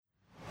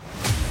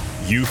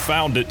You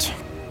found it.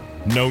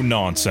 No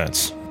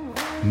nonsense.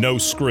 No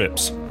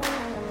scripts.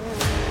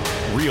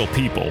 Real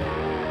people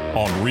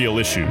on real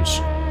issues.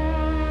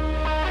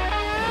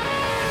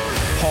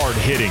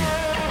 Hard-hitting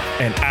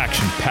and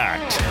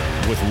action-packed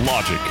with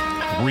logic,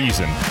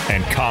 reason,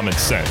 and common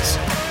sense.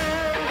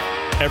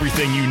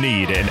 Everything you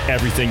need and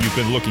everything you've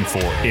been looking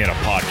for in a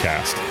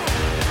podcast.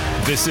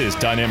 This is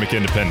Dynamic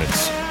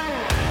Independence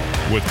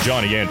with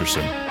Johnny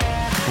Anderson,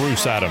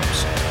 Bruce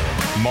Adams,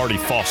 Marty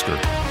Foster,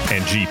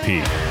 and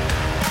GP.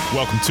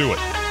 Welcome to it.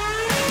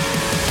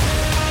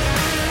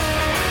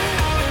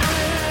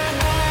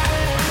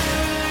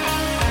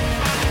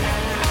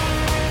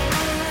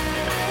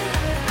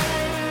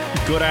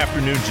 Good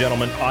afternoon,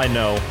 gentlemen. I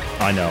know.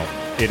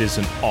 It is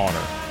an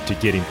honor to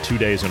get him 2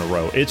 days in a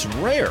row. It's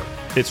rare,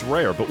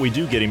 but we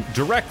do get him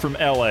direct from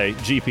LA.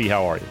 GP,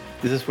 how are you?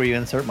 Is this where you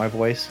insert my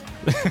voice?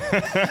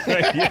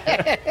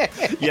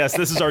 Yes,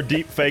 this is our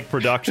deep fake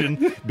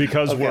production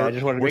because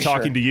we're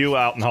talking to you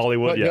out in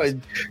Hollywood. Yes.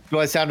 Do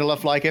I sound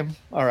enough like him?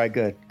 All right,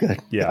 good.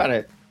 Yeah. Got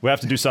it. We have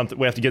to do something.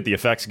 We have to get the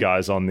effects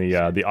guys on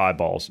the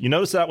eyeballs. You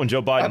notice that when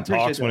Joe Biden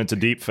talks, when it's a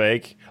deep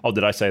fake? Oh,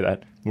 did I say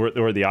that?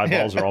 Where the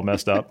eyeballs are all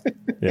messed up?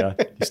 Yeah.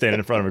 He's standing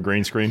in front of a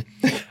green screen.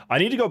 I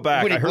need to go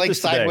back. When he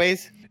blinks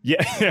sideways?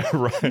 Yeah,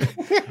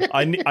 right.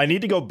 I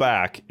need to go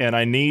back and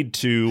I need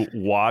to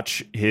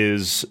watch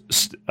his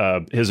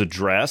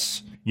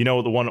address. You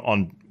know, the one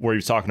on where he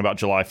was talking about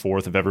July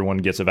 4th, if everyone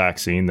gets a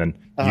vaccine, then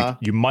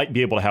you might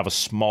be able to have a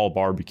small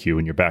barbecue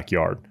in your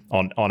backyard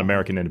on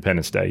American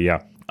Independence Day.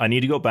 Yeah. I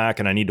need to go back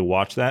and I need to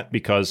watch that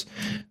because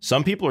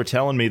some people are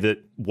telling me that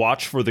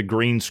watch for the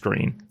green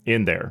screen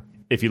in there.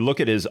 If you look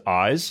at his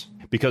eyes,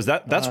 because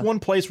that's one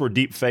place where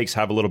deep fakes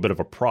have a little bit of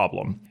a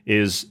problem,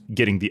 is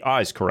getting the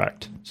eyes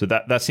correct. So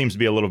that seems to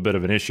be a little bit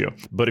of an issue.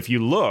 But if you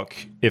look,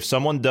 if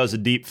someone does a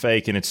deep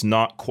fake and it's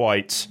not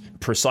quite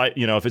precise,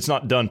 if it's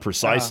not done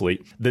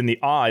precisely, then the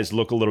eyes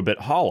look a little bit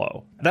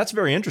hollow. That's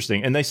very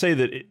interesting. And they say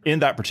that in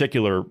that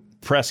particular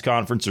press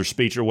conference or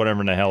speech or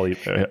whatever in the hell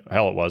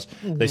it was,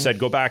 they said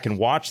go back and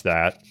watch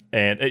that.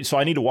 And so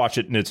I need to watch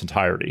it in its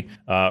entirety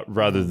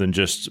rather than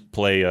just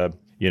play a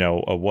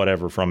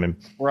whatever from him.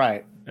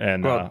 Right.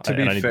 And to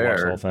be I need fair, to watch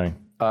the whole thing.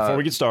 Before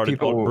we get started,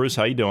 Bruce,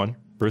 how you doing?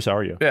 Bruce, how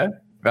are you?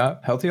 Yeah,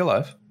 healthy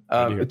alive.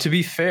 To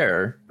be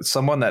fair,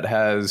 someone that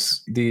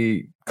has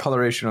the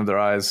coloration of their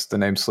eyes, the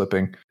name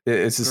slipping,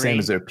 it's the same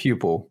as their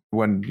pupil.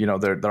 When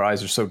their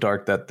eyes are so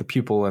dark that the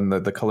pupil and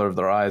the color of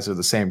their eyes are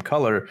the same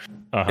color,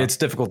 it's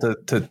difficult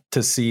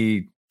to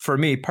see. For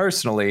me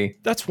personally,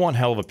 that's one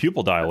hell of a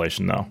pupil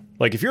dilation, though.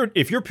 Like if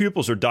your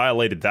pupils are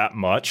dilated that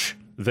much,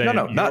 then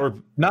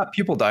not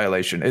pupil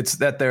dilation. It's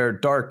that they're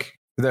dark.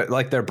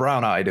 They're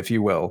brown-eyed, if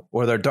you will,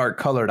 or they're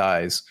dark-colored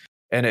eyes,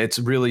 and it's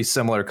really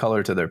similar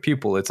color to their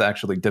pupil. It's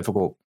actually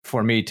difficult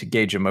for me to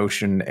gauge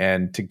emotion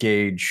and to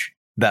gauge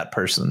that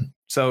person.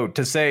 So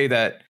to say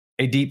that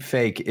a deep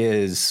fake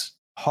is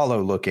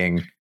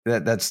hollow-looking,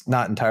 that's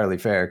not entirely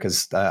fair,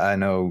 because I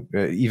know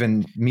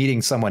even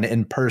meeting someone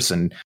in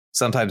person,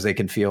 sometimes they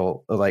can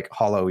feel like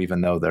hollow,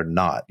 even though they're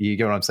not. You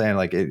get what I'm saying?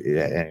 Like,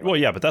 anyway. Well,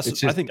 yeah, but I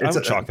think I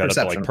would chalk that up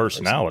to like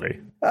personality.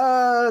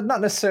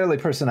 Not necessarily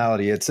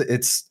personality.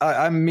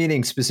 I'm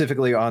meaning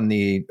specifically on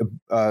the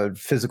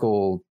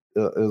physical,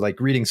 like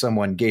reading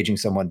someone, gauging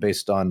someone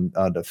based on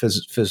the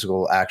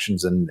physical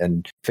actions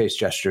and face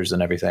gestures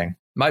and everything.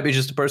 Might be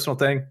just a personal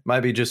thing.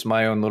 Might be just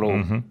my own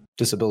little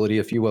disability,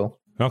 if you will.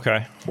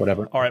 Okay.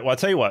 Whatever. All right. Well, I'll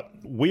tell you what.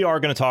 We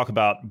are going to talk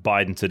about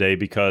Biden today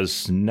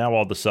because now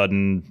all of a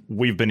sudden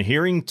we've been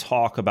hearing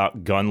talk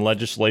about gun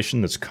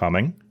legislation that's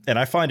coming. And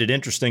I find it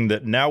interesting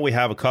that now we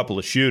have a couple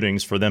of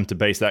shootings for them to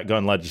base that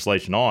gun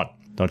legislation on.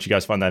 Don't you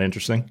guys find that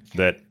interesting?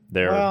 That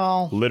they're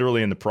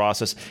literally in the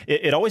process.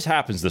 It always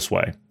happens this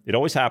way.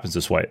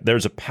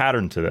 There's a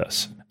pattern to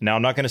this. Now,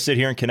 I'm not going to sit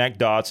here and connect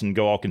dots and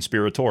go all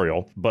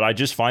conspiratorial, but I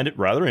just find it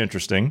rather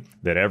interesting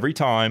that every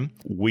time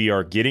we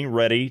are getting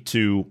ready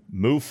to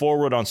move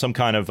forward on some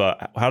kind of,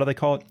 how do they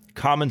call it?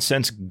 Common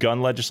sense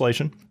gun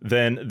legislation,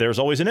 then there's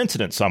always an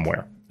incident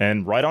somewhere.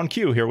 And right on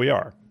cue, here we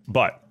are.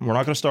 But we're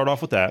not going to start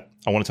off with that.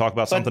 I want to talk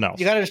about something else.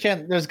 You got to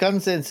understand, there's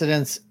guns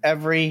incidents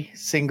every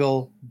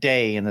single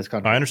day in this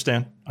country. I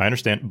understand.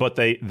 But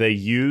they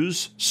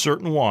use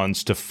certain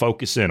ones to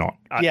focus in on.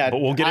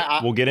 But we'll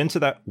get into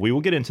that. We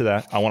will get into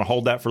that. I want to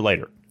hold that for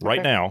later.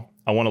 Right now,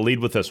 I want to lead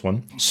with this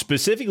one,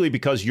 specifically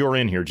because you're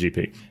in here,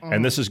 GP.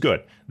 And this is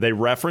good. They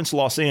reference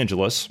Los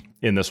Angeles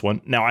in this one.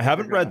 Now, I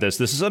haven't read this.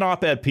 This is an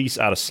op-ed piece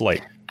out of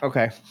Slate.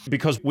 Okay.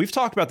 Because we've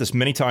talked about this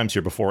many times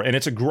here before, and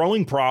it's a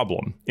growing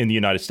problem in the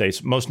United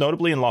States, most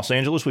notably in Los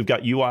Angeles. We've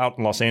got you out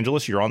in Los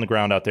Angeles. You're on the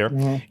ground out there.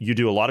 You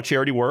do a lot of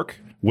charity work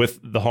with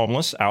the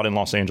homeless out in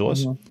Los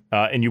Angeles,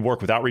 and you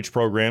work with outreach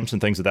programs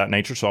and things of that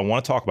nature. So I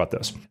want to talk about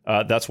this.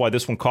 That's why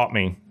this one caught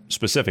me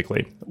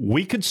specifically.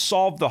 We could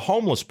solve the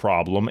homeless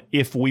problem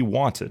if we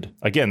wanted.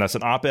 Again, that's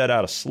an op-ed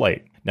out of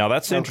Slate. Now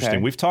that's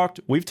interesting. We've talked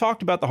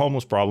about the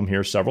homeless problem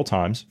here several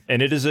times,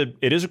 and it is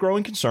a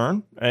growing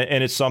concern,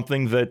 and it's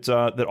something that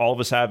that all of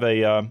us have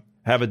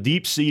a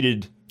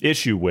deep-seated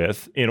issue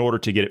with in order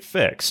to get it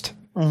fixed.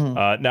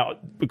 Now,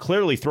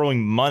 clearly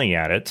throwing money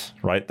at it,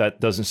 right? That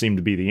doesn't seem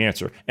to be the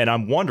answer. And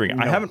I'm wondering,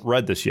 I haven't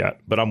read this yet,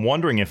 but I'm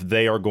wondering if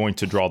they are going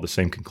to draw the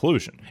same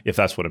conclusion, if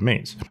that's what it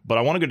means. But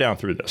I want to go down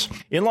through this.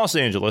 In Los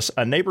Angeles,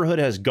 a neighborhood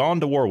has gone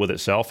to war with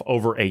itself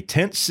over a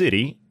tent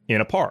city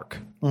in a park.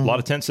 A lot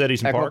of tent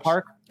cities and Echo parks.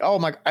 Park? Oh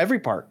my! Every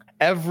park,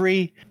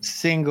 every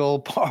single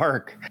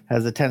park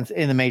has a tent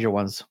in the major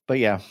ones. But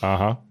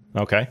yeah,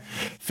 Okay.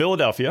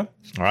 Philadelphia.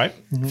 All right.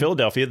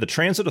 Philadelphia, the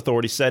transit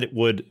authority said it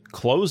would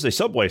close a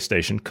subway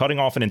station, cutting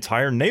off an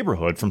entire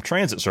neighborhood from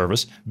transit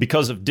service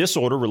because of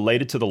disorder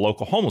related to the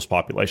local homeless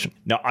population.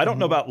 Now, I don't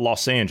know about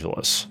Los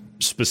Angeles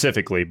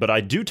specifically, but I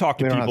do talk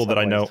to people that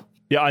I know.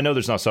 Yeah, I know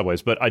there's not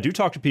subways, but I do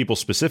talk to people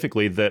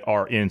specifically that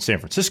are in San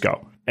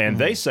Francisco, and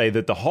they say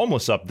that the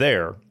homeless up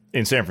there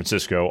in San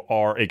Francisco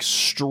are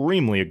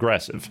extremely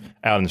aggressive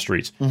out in the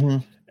streets.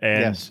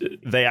 And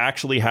they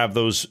actually have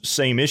those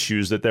same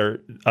issues that they're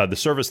the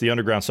service, the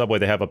underground subway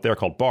they have up there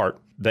called BART.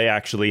 They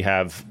actually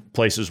have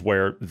places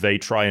where they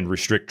try and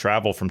restrict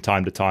travel from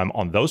time to time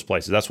on those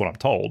places. That's what I'm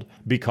told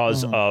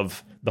because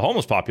of the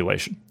homeless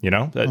population,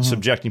 that's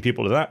subjecting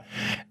people to that.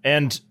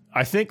 And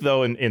I think,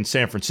 though, in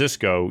San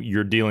Francisco,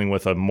 you're dealing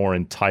with a more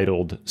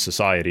entitled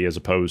society as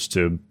opposed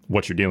to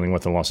what you're dealing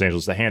with in Los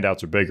Angeles. The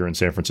handouts are bigger in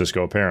San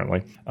Francisco,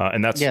 apparently,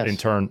 and that's in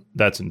turn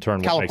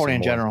California what makes it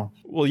in general.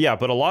 Well, yeah,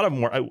 but a lot of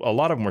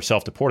them were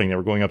self-deporting. They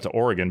were going up to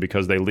Oregon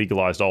because they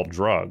legalized all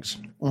drugs,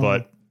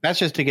 but that's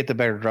just to get the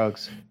better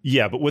drugs.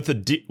 Yeah, but with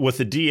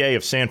the DA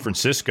of San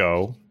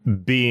Francisco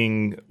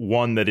being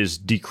one that is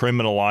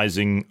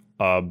decriminalizing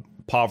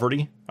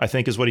poverty, I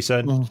think is what he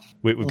said.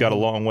 We've got a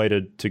long way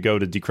to go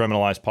to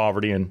decriminalize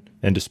poverty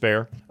and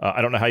despair.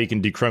 I don't know how you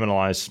can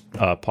decriminalize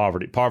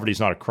poverty. Poverty is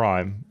not a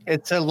crime.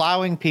 It's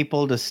allowing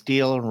people to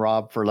steal and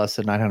rob for less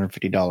than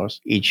 $950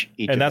 each.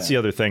 And that's the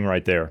other thing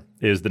right there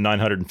is the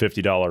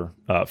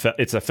 $950.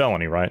 It's a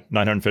felony, right?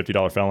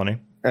 $950 felony.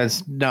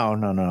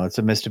 No. It's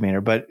a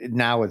misdemeanor, but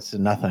now it's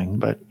nothing.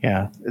 But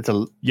yeah,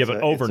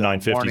 but over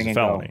 $950 is a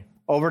felony.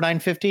 Over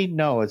 $950?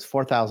 No, it's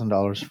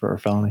 $4,000 for a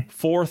felony.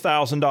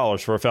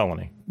 $4,000 for a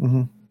felony.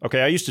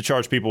 Okay, I used to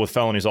charge people with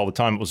felonies all the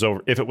time.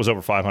 If it was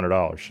over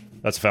 $500,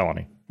 that's a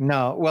felony.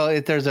 No, well,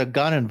 if there's a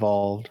gun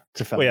involved,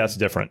 it's a felony. Well, yeah, that's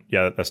different.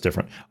 Yeah, that's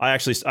different. I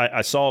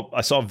saw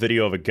a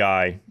video of a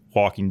guy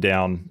walking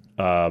down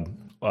one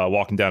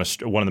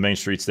of the main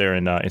streets there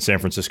in San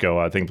Francisco.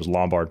 I think it was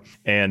Lombard,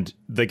 and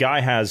the guy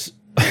has.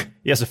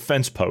 He has a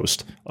fence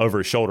post over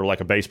his shoulder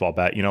like a baseball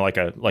bat, like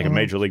a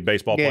Major League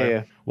Baseball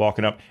player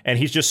walking up, and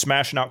he's just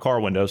smashing out car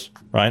windows,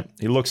 right?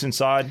 He looks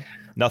inside,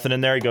 nothing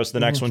in there. He goes to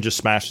the next one, just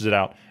smashes it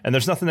out, and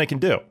there's nothing they can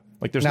do.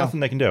 There's nothing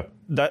they can do.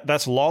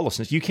 That's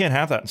lawlessness. You can't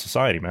have that in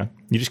society, man.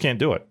 You just can't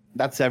do it.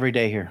 That's every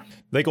day here.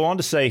 They go on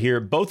to say here,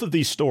 both of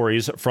these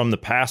stories from the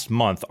past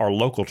month are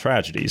local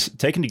tragedies.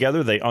 Taken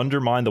together, they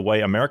undermine the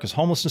way America's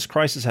homelessness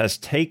crisis has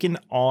taken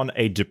on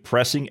a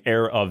depressing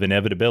air of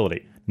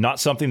inevitability. Not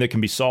something that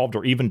can be solved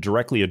or even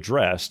directly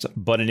addressed,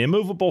 but an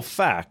immovable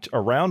fact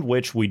around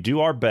which we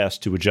do our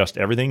best to adjust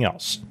everything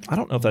else. I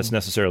don't know if that's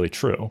necessarily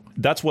true.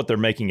 That's what they're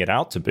making it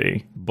out to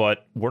be,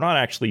 but we're not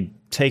actually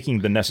taking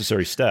the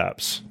necessary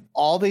steps.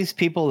 All these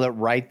people that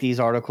write these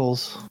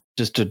articles,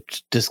 just a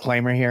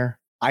disclaimer here,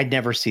 I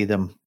never see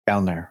them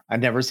down there. I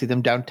never see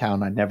them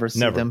downtown. I never see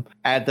them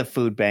at the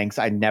food banks.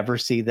 I never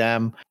see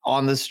them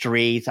on the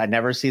streets. I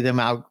never see them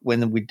out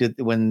when we do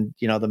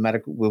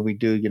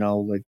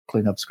like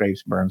clean up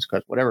scrapes, burns,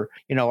 cuts, whatever.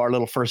 Our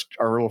little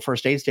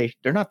first aid station.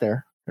 They're not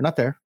there. They're not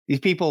there.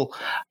 These people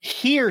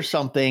hear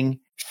something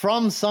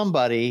from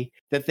somebody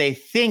that they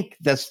think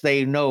that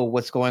they know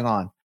what's going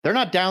on. They're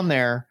not down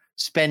there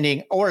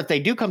spending, or if they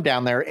do come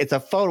down there, it's a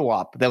photo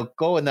op. They'll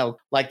go and they'll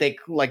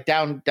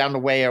down the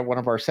way at one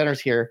of our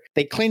centers here.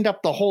 They cleaned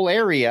up the whole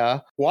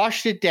area,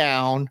 washed it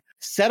down,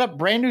 set up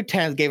brand new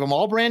tents, gave them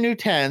all brand new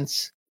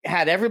tents,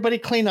 had everybody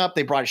clean up.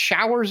 They brought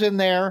showers in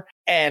there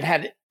and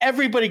had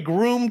everybody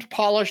groomed,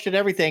 polished, and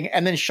everything,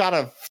 and then shot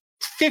a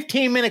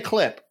 15-minute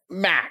clip,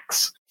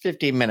 max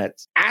 15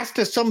 minutes. Asked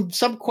us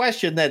some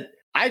question that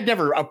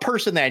a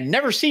person that I'd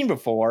never seen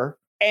before,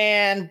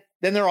 and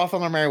then they're off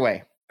on their merry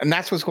way. And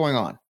that's what's going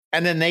on.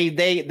 And then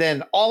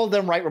then all of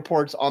them write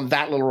reports on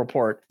that little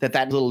report that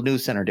little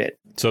news center did.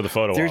 So the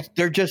photo op.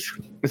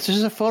 It's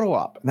just a photo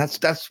op. And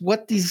that's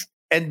what these,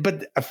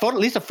 but at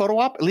least a photo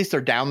op, at least they're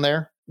down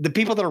there. The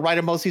people that are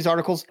writing most of these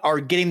articles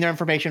are getting their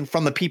information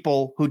from the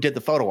people who did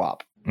the photo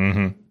op.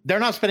 They're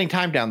not spending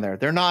time down there.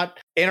 They're not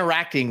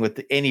interacting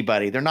with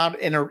anybody. They're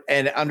not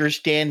and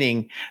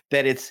understanding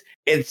that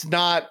it's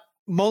not,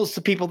 most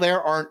of the people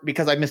there aren't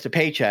because I missed a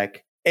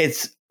paycheck.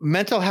 It's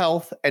mental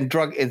health and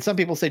drug. And some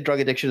people say drug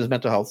addiction is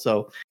mental health.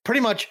 So pretty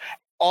much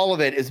all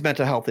of it is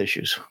mental health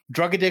issues,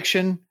 drug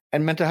addiction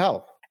and mental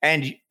health.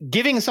 And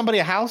giving somebody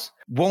a house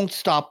won't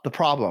stop the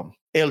problem.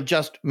 It'll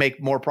just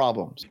make more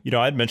problems. You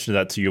know, I'd mentioned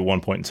that to you at one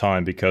point in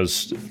time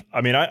because,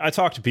 I mean, I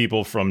talk to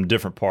people from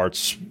different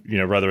parts, you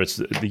know, whether it's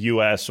the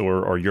U.S.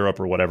 or Europe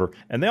or whatever,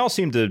 and they all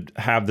seem to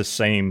have the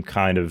same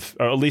kind of,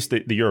 or at least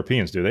the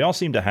Europeans do. They all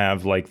seem to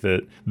have like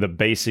the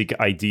basic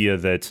idea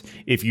that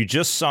if you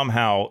just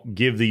somehow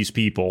give these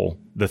people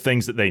the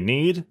things that they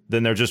need,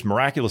 then they're just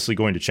miraculously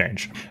going to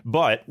change.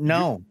 But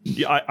no,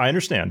 I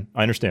understand.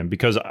 I understand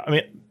because, I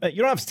mean,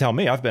 you don't have to tell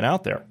me. I've been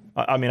out there.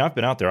 I mean, I've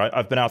been out there.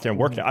 I've been out there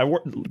and worked.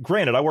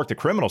 Granted, I worked the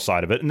criminal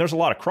side of it, and there's a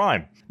lot of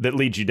crime that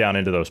leads you down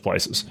into those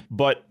places.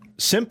 But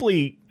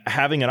simply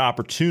having an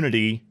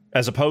opportunity,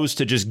 as opposed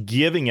to just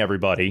giving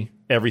everybody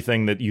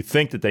everything that you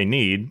think that they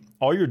need,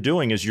 all you're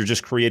doing is you're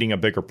just creating a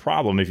bigger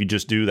problem if you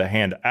just do the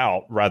hand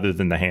out rather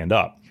than the hand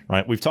up.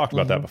 Right? We've talked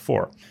about that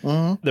before.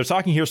 They're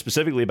talking here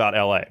specifically about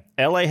LA.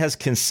 LA has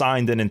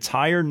consigned an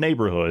entire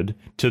neighborhood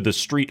to the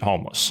street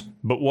homeless.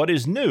 But what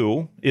is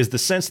new is the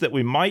sense that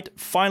we might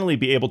finally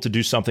be able to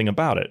do something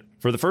about it.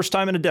 For the first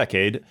time in a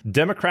decade,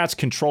 Democrats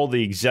control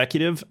the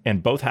executive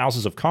and both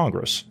houses of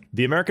Congress.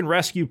 The American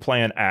Rescue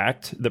Plan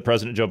Act that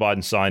President Joe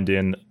Biden signed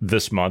in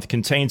this month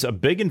contains a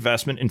big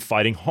investment in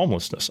fighting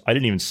homelessness. I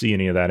didn't even see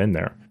any of that in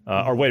there.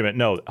 Or wait a minute,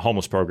 no,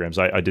 homeless programs.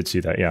 I did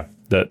see that. Yeah,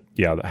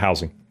 the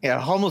housing. Yeah,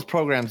 homeless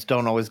programs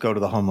don't always go to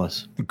the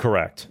homeless.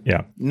 Correct.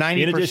 Yeah.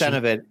 90%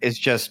 of it is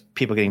just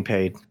people getting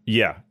paid.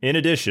 Yeah. In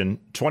addition,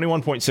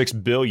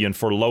 $21.6 billion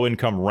for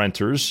low-income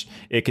renters.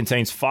 It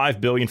contains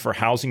 $5 billion for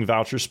housing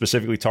vouchers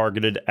specifically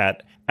targeted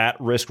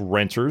at-risk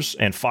renters,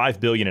 and $5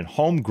 billion in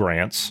home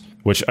grants,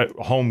 which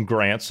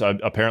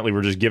apparently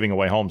we're just giving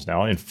away homes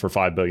now for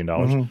 $5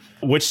 billion,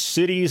 which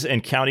cities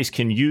and counties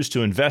can use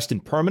to invest in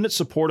permanent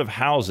supportive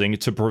housing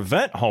to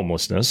prevent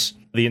homelessness.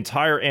 The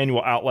entire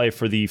annual outlay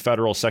for the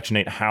federal Section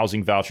 8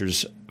 housing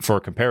vouchers, for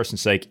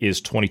comparison's sake,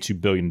 is $22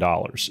 billion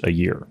a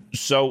year.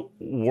 So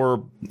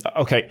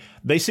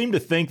they seem to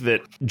think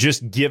that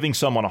just giving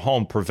someone a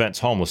home prevents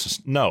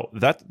homelessness. No,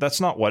 that's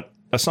not what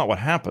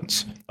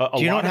happens. Do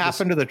you know what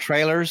happened to the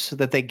trailers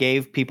that they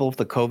gave people,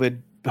 the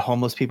COVID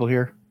homeless people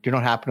here? Do you know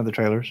what happened to the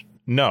trailers?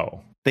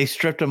 No. They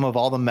stripped them of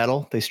all the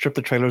metal. They stripped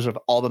the trailers of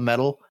all the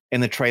metal in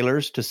the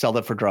trailers to sell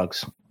them for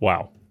drugs.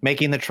 Wow.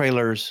 Making the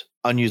trailers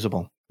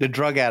unusable. The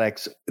drug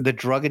addicts, the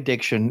drug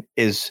addiction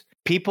is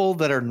people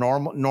that are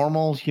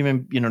normal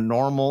human,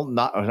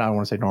 not, I don't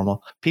want to say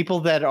normal, people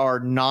that are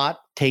not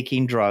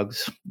taking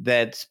drugs,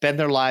 that spend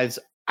their lives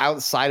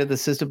outside of the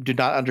system, do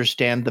not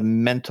understand the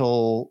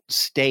mental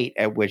state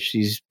at which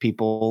these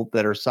people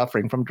that are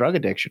suffering from drug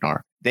addiction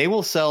are. They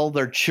will sell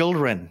their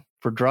children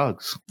for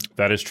drugs.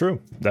 That is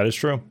true. That is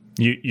true.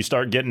 You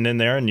start getting in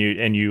there and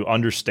you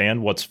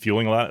understand what's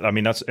fueling that. I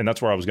mean,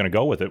 that's where I was going to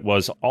go with it,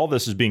 was all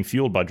this is being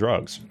fueled by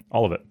drugs,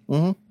 all of it.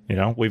 You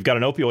know, we've got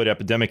an opioid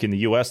epidemic in the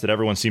U.S. that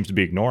everyone seems to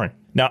be ignoring.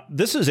 Now,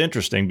 this is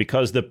interesting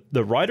because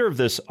the writer of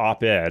this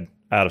op-ed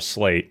out of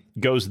Slate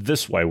goes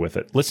this way with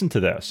it. Listen to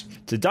this.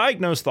 To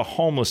diagnose the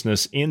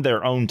homelessness in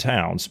their own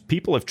towns,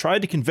 people have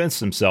tried to convince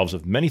themselves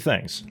of many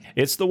things.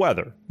 It's the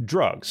weather,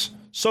 drugs,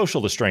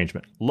 social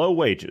estrangement, low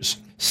wages,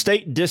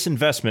 state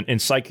disinvestment in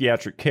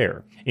psychiatric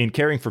care, in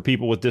caring for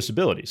people with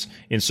disabilities,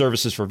 in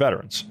services for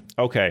veterans.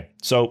 Okay,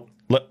 so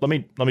let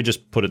me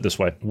just put it this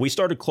way. We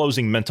started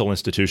closing mental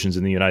institutions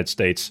in the United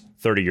States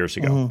 30 years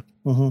ago.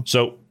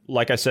 So,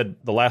 like I said,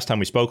 the last time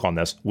we spoke on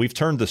this, we've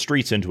turned the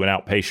streets into an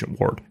outpatient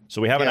ward.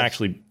 So we haven't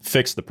actually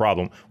fixed the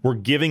problem. We're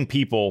giving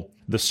people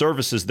the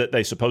services that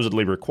they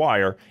supposedly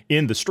require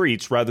in the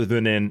streets rather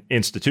than in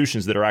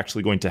institutions that are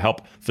actually going to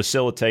help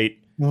facilitate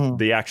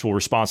the actual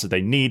response that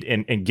they need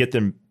and get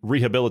them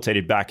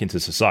rehabilitated back into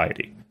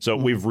society. So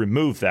we've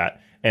removed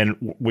that,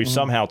 and we've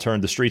somehow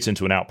turned the streets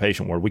into an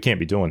outpatient ward. We can't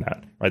be doing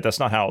that, right? That's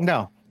not how.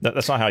 No.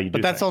 That's not how you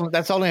do. But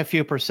that's only a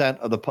few percent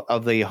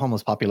of the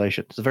homeless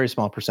population. It's a very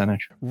small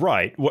percentage.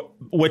 Right.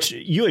 Which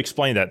you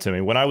explained that to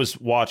me when I was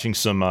watching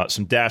some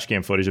dash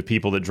cam footage of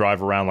people that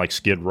drive around like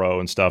Skid Row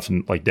and stuff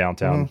and like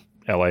downtown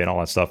LA and all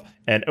that stuff.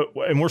 And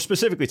we're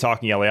specifically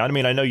talking LA. I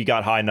mean, I know you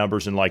got high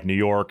numbers in like New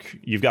York.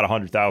 You've got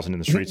 100,000 in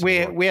the streets.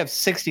 We have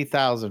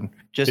 60,000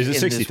 just in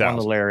 60, this one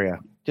little area.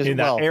 Just in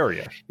that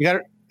area. You got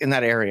it in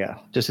that area.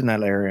 Just in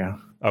that area.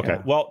 Okay.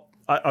 Yeah. Well,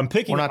 I'm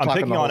picking on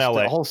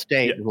LA. The whole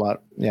state is a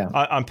lot. Yeah.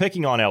 I'm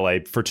picking on LA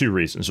for two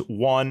reasons.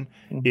 One,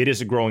 it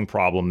is a growing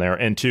problem there.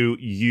 And two,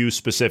 you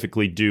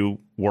specifically do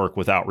work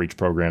with outreach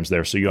programs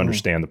there. So you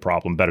understand the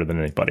problem better than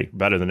anybody,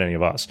 better than any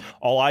of us.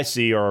 All I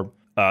see are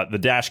the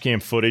dash cam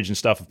footage and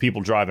stuff of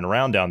people driving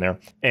around down there.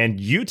 And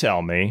you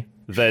tell me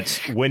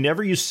that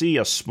whenever you see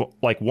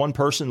like one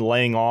person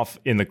laying off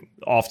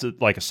to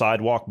like a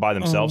sidewalk by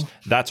themselves,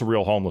 that's a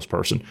real homeless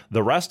person.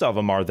 The rest of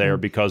them are there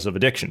because of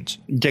addictions.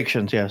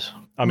 Addictions, yes.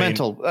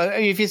 Mental.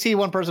 If you see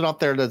one person up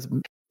there,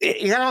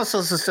 you gotta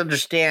also just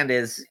understand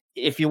is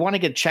if you want to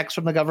get checks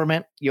from the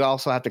government, you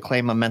also have to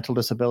claim a mental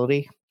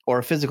disability or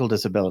a physical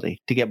disability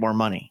to get more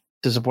money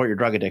to support your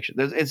drug addiction.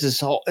 It's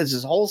this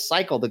whole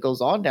cycle that goes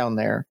on down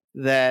there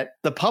that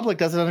the public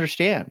doesn't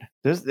understand.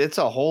 It's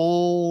a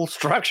whole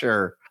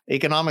structure.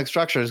 Economic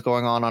structure is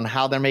going on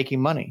how they're making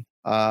money.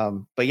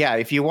 But yeah,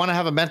 if you want to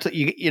have a mental,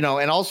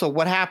 and also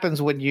what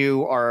happens when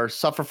you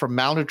suffer from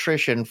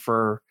malnutrition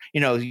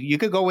you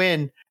could go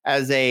in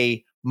as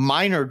a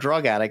minor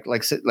drug addict,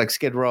 like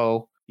Skid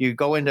Row. You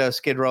go into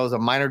Skid Row as a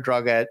minor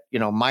drug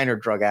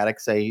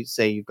addict,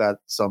 say you've got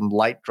some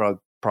light drug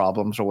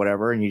problems or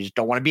whatever, and you just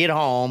don't want to be at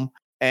home.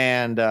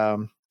 And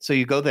so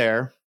you go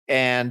there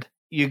and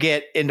you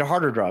get into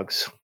harder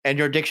drugs and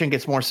your addiction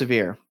gets more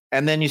severe.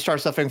 And then you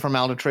start suffering from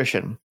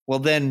malnutrition. Well,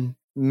 then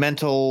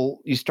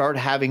you start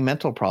having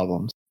mental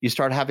problems. You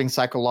start having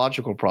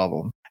psychological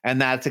problems.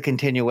 And that's a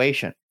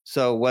continuation.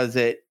 So was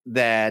it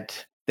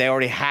that they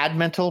already had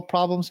mental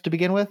problems to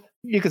begin with?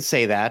 You could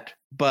say that,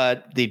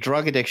 but the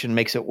drug addiction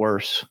makes it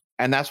worse.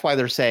 And that's why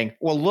they're saying,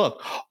 well,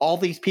 look, all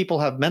these people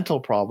have mental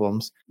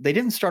problems. They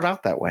didn't start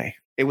out that way.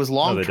 It was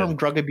long-term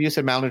drug abuse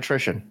and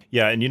malnutrition.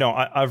 Yeah, and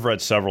I've read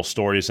several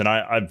stories, and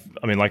I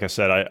mean, like I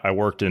said, I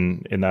worked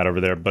in that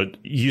over there. But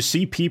you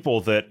see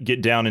people that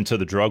get down into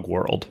the drug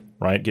world,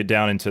 right? Get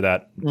down into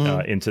that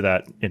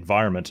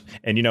environment,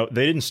 and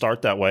they didn't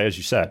start that way, as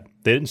you said.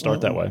 They didn't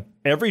start that way.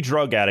 Every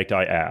drug addict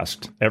I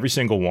asked, every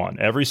single one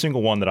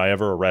that I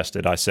ever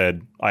arrested, I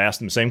asked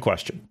them the same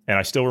question, and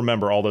I still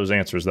remember all those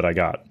answers that I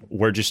got.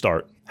 Where'd you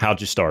start? How'd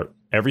you start?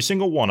 Every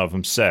single one of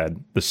them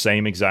said the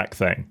same exact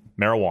thing: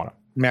 marijuana.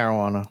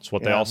 Marijuana. That's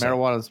what they all say.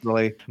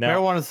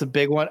 Marijuana's the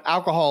big one.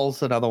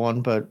 Alcohol's another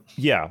one, but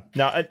yeah.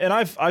 Now, and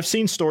I've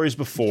seen stories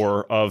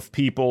before of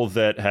people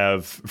that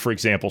have, for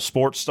example,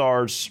 sports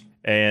stars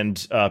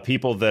and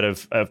people that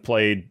have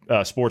played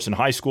sports in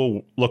high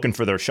school, looking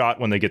for their shot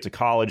when they get to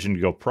college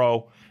and go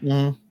pro.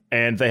 Mm-hmm.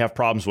 And they have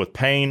problems with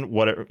pain,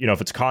 whatever,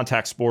 if it's a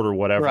contact sport or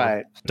whatever.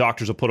 Right.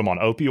 Doctors will put them on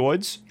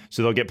opioids,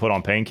 so they'll get put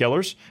on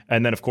painkillers.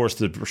 And then, of course,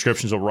 the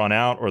prescriptions will run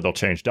out, or they'll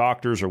change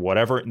doctors or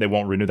whatever, and they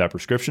won't renew that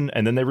prescription.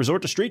 And then they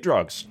resort to street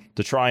drugs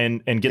to try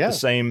and get the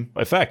same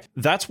effect.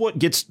 That's what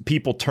gets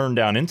people turned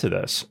down into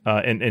this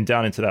and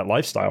down into that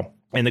lifestyle.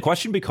 And the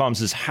question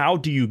becomes is, how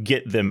do you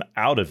get them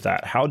out of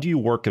that? How do you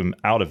work them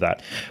out of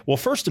that? Well,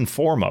 first and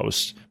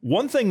foremost,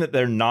 one thing that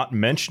they're not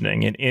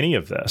mentioning in any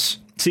of this,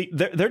 see,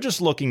 they're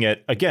just looking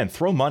at, again,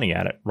 throw money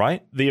at it,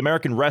 right? The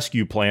American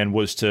Rescue Plan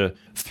was to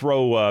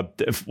throw,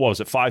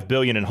 $5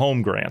 billion in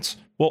home grants.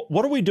 Well,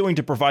 what are we doing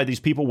to provide these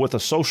people with a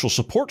social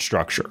support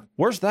structure?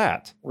 Where's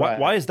that? Right.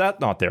 Why is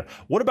that not there?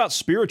 What about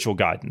spiritual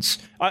guidance?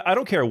 I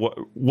don't care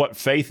what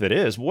faith it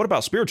is. What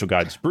about spiritual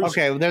guidance, Bruce?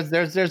 Okay,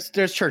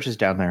 there's churches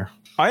down there.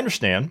 I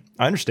understand.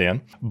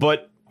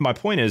 But my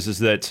point is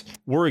that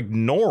we're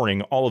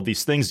ignoring all of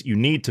these things that you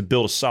need to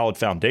build a solid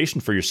foundation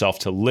for yourself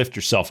to lift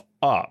yourself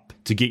up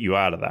to get you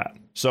out of that.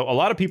 So a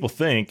lot of people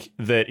think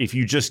that if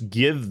you just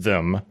give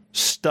them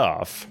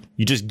stuff,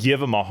 you just give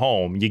them a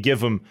home, you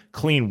give them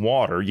clean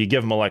water, you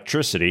give them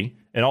electricity,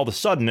 and all of a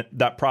sudden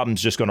that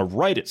problem's just going to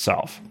right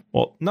itself.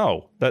 Well,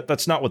 no,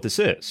 that's not what this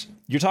is.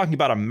 You're talking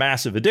about a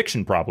massive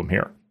addiction problem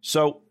here.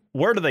 So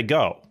where do they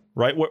go?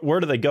 Right? Where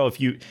do they go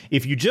if you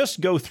just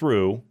go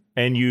through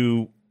and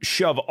you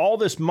shove all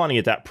this money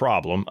at that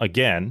problem?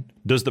 Again,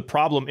 does the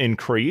problem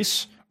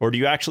increase, or do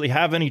you actually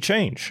have any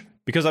change?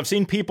 Because I've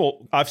seen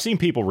people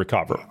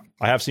recover.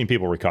 I have seen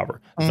people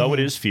recover. Mm-hmm. Though it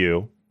is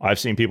few, I've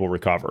seen people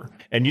recover.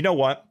 And you know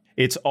what?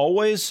 It's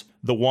always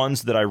the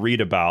ones that I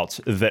read about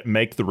that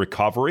make the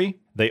recovery.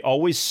 They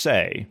always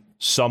say,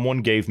 someone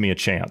gave me a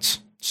chance.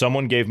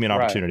 Someone gave me an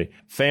opportunity. Right.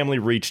 Family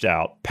reached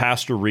out.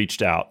 Pastor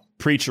reached out.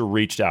 Preacher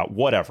reached out,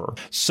 whatever.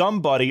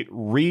 Somebody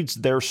reads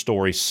their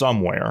story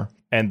somewhere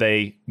and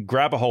they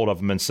grab a hold of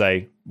them and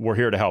say, we're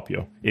here to help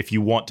you if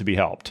you want to be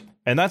helped.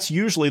 And that's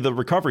usually the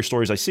recovery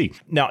stories I see.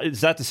 Now,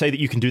 is that to say that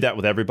you can do that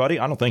with everybody?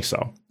 I don't think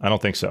so.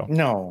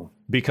 No.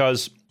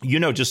 Because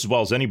just as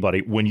well as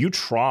anybody, when you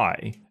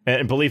try,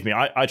 and believe me,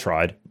 I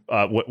tried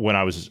when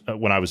I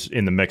was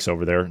in the mix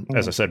over there,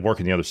 as I said,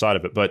 working the other side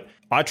of it. But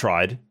I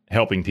tried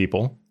helping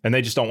people, and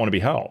they just don't want to be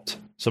helped.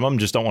 Some of them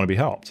just don't want to be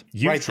helped.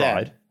 You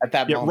tried at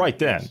that moment.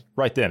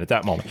 Right then, at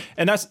that moment.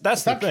 And that's the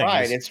thing.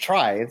 It's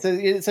try.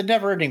 It's a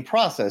never-ending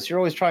process. You're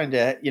always trying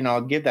to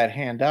give that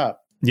hand up.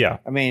 Yeah.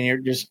 I mean, you're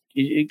just.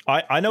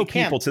 I know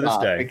people to this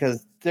day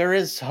because there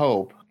is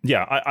hope.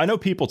 Yeah, I know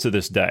people to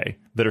this day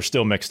that are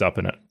still mixed up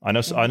in it. I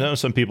know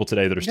some people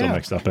today that are still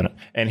mixed up in it.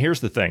 And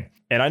here's the thing.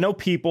 And I know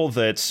people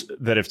that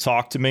have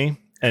talked to me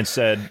and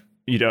said,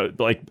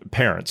 like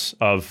parents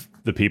of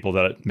the people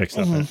that mixed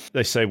up in it.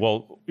 They say,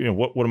 well,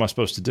 what am I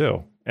supposed to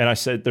do? And I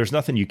said, there's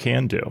nothing you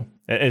can do.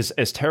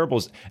 As terrible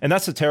as, and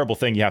that's the terrible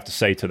thing you have to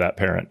say to that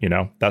parent,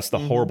 that's the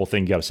horrible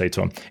thing you got to say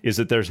to them, is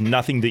that there's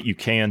nothing that you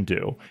can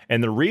do.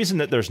 And the reason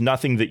that there's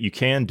nothing that you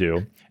can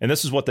do, and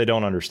this is what they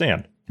don't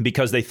understand,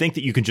 because they think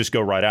that you can just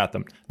go right at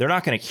them. They're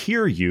not going to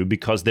hear you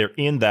because they're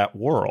in that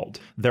world.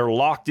 They're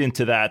locked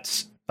into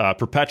that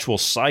perpetual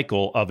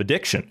cycle of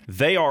addiction.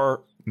 They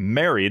are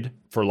married,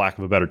 for lack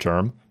of a better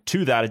term,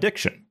 to that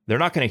addiction. They're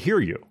not going to hear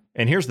you.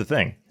 And here's the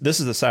thing.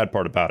 This is the sad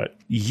part about it.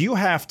 You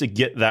have to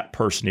get that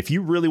person. If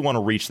you really want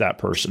to reach that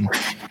person,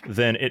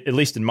 then at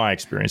least in my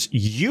experience,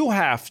 you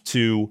have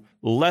to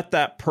let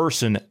that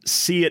person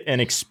see it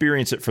and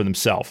experience it for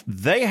themselves.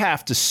 They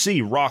have to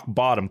see rock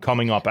bottom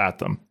coming up at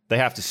them. They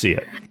have to see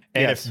it.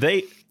 And Yes. if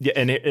they,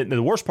 and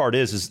the worst part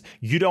is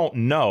you don't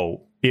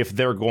know if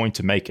they're going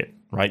to make it,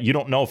 right? You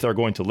don't know if they're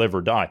going to live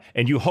or die.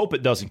 And you hope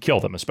it doesn't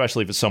kill them,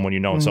 especially if it's someone you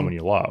know and someone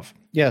you love.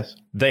 Yes.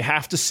 They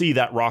have to see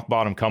that rock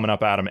bottom coming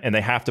up at them, and they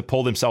have to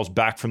pull themselves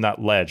back from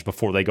that ledge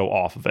before they go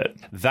off of it.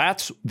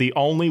 That's the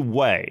only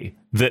way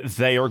that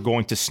they are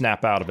going to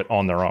snap out of it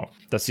on their own.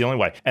 That's the only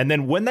way. And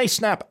then when they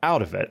snap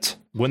out of it,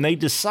 when they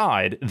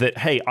decide that,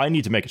 hey, I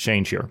need to make a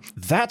change here,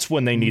 that's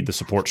when they need the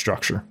support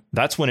structure.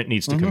 That's when it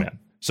needs to come in.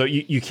 So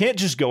you can't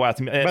just go out.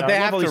 But they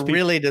have to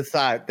really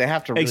decide. They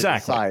have to really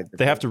exactly. decide.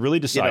 They have to really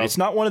decide. You know, it's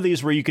not one of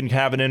these where you can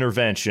have an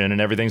intervention and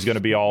everything's going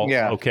to be all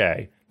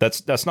okay.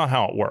 That's not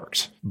how it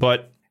works.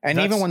 But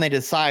even when they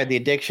decide, the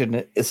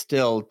addiction it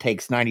still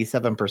takes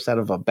 97%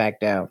 of them back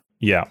down.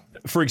 Yeah.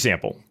 For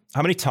example,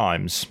 how many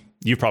times,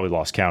 you've probably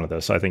lost count of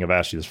this. I think I've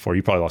asked you this before.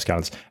 You probably lost count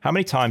of this. How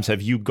many times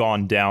have you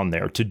gone down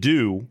there to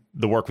do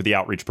the work with the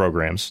outreach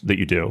programs that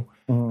you do?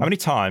 How many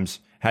times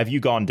have you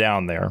gone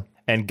down there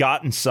and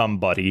gotten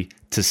somebody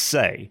to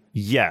say,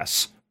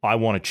 yes, I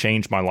want to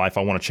change my life.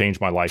 I want to change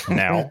my life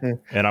now.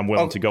 And I'm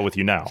willing to go with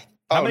you now.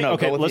 How many,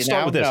 okay, let's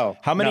start with this.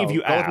 How many of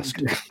you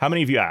asked? How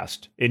many of you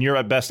asked in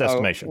your best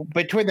estimation?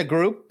 Between the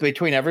group,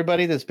 between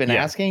everybody that's been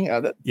asking,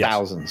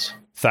 thousands.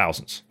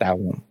 Thousands.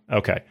 Thousands.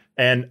 Okay.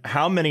 And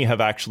how many have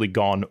actually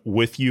gone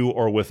with you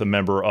or with a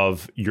member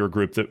of your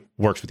group that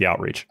works with the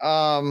outreach?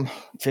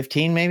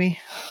 15 maybe.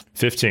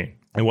 15.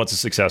 And what's the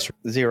success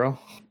rate? Zero.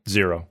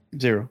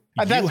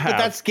 But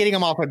That's getting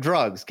them off of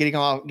drugs, getting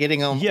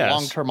them Yes.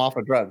 long-term off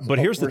of drugs. But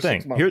here's the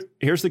thing.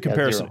 Here's the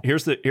comparison.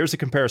 Here's the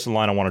comparison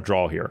line I want to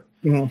draw here.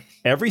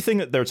 Everything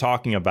that they're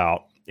talking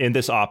about in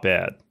this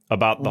op-ed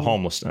about the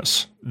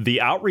homelessness,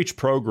 the outreach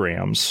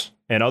programs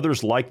and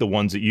others like the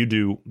ones that you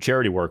do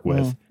charity work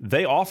with,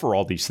 they offer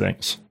all these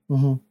things.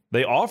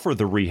 They offer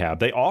the rehab.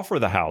 They offer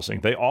the housing.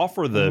 They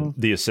offer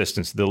the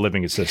assistance, the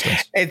living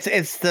assistance.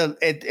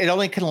 It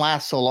only can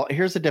last so long.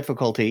 Here's the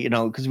difficulty,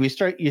 because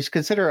you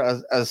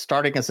consider a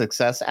starting a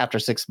success after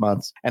 6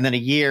 months, and then a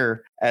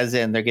year, as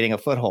in they're getting a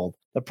foothold.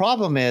 The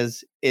problem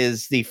is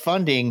the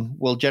funding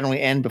will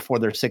generally end before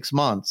their 6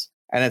 months,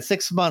 and at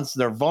 6 months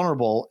they're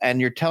vulnerable,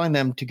 and you're telling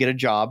them to get a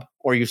job,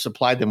 or you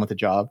supplied them with a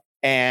job,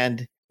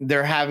 and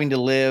they're having to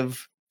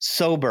live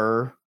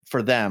sober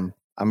for them.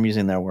 I'm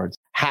using their words.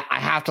 I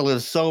have to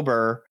live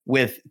sober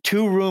with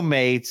 2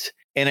 roommates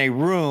in a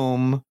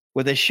room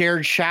with a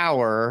shared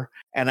shower,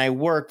 and I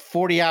work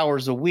 40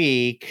 hours a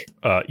week.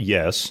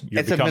 Yes,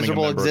 it's a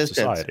miserable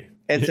existence.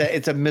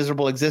 It's a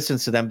miserable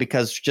existence to them,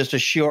 because just a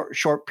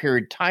short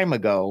period time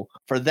ago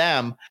for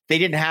them, they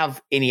didn't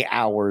have any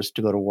hours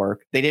to go to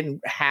work. They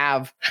didn't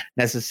have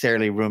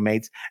necessarily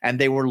roommates, and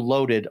they were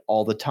loaded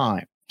all the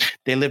time.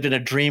 They lived in a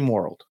dream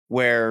world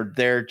where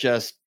they're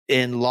just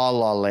in la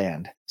la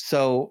land.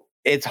 So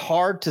it's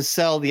hard to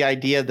sell the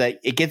idea that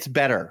it gets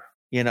better.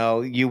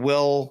 You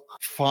will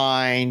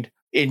find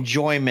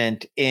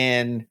enjoyment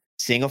in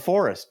seeing a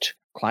forest,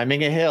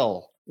 climbing a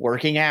hill,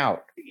 working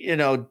out,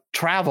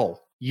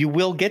 travel. You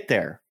will get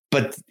there.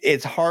 But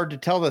it's hard to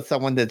tell that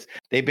someone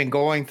they've been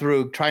going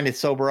through trying to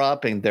sober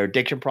up and their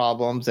addiction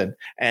problems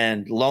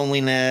and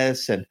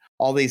loneliness and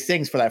all these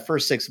things for that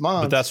first 6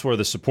 months. But that's where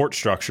the support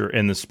structure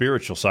and the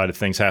spiritual side of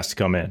things has to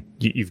come in.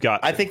 You've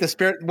got. I think the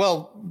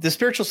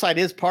spiritual side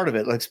is part of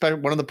it. Like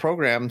one of the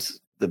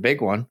programs, the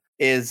big one,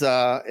 is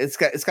it's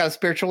got a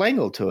spiritual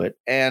angle to it,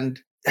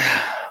 and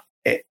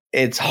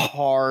it's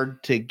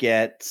hard to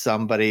get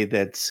somebody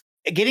that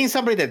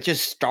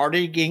just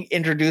started getting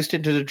introduced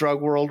into the drug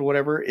world,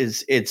 whatever,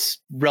 it's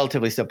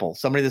relatively simple.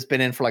 Somebody that's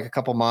been in for like a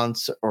couple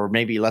months or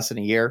maybe less than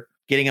a year,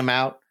 getting them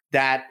out,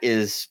 that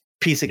is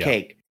piece of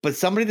cake. But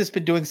somebody that's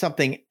been doing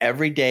something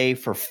every day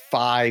for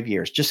 5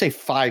 years, just say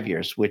 5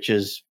 years, which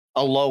is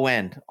a low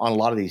end on a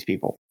lot of these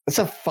people. It's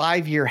a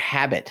 5-year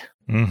habit,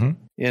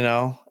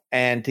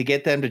 and to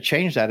get them to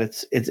change that,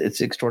 it's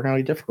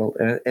extraordinarily difficult,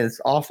 and it's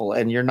awful.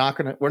 And we're not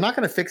going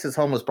to fix this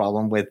homeless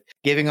problem with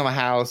giving them a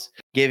house,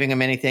 giving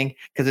them anything,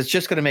 because it's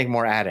just going to make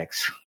more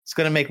addicts. It's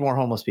going to make more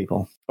homeless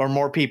people, or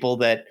more people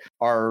that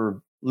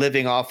are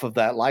living off of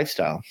that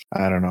lifestyle.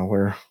 I don't know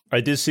where.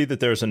 I did see that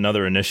there's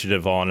another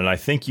initiative on, and I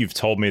think you've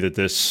told me that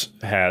this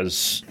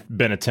has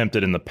been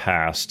attempted in the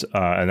past,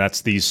 and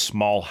that's these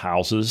small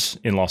houses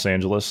in Los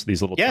Angeles,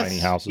 these little tiny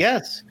houses.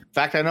 Yes. In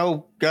fact, I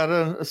got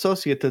an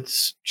associate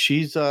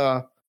she's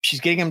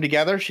getting them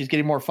together. She's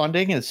getting more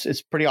funding.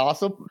 It's pretty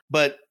awesome,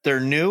 but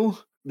they're new.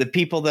 The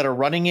people that are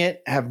running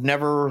it have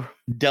never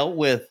dealt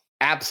with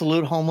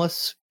absolute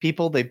homeless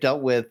people. They've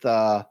dealt with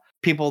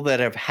people that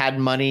have had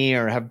money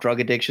or have drug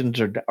addictions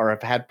or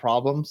have had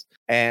problems,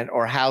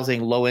 or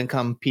housing low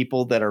income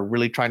people that are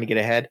really trying to get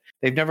ahead.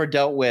 They've never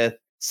dealt with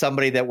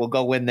somebody that will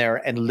go in there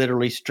and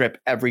literally strip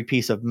every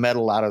piece of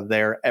metal out of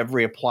there,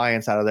 every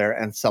appliance out of there,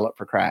 and sell it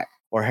for crack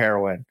or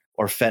heroin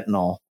or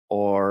fentanyl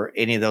or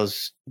any of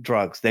those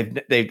drugs.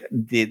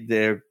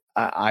 They're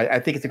I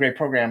think it's a great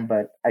program,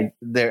 but I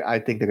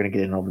think they're going to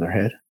get in over their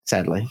head,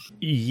 sadly.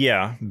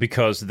 Yeah,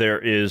 because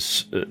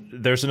there's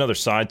another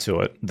side to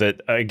it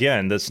that,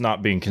 again, that's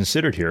not being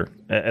considered here.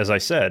 As I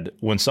said,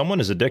 when someone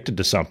is addicted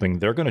to something,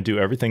 they're going to do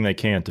everything they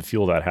can to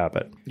fuel that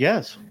habit.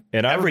 Yes.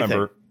 And I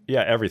remember,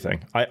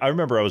 everything. I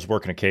remember I was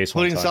working a case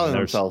one time. Including selling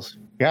themselves.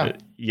 Yeah.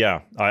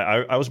 Yeah.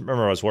 I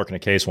remember I was working a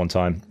case one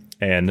time,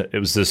 and it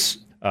was this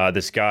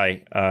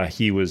guy,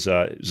 he was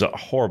a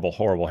horrible,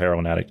 horrible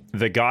heroin addict.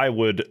 The guy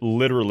would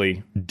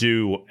literally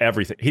do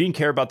everything. He didn't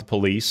care about the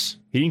police.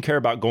 He didn't care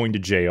about going to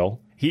jail.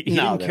 He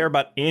didn't care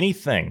about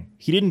anything.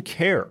 He didn't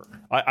care.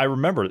 I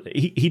remember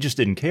he just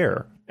didn't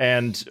care.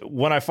 And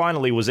when I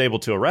finally was able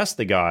to arrest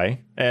the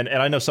guy, and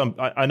I know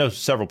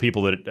several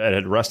people that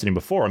had arrested him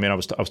before. I mean, I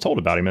was told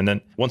about him. And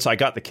then once I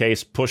got the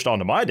case pushed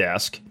onto my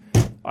desk,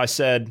 I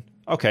said,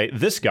 okay,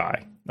 this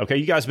guy. Okay,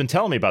 you guys have been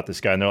telling me about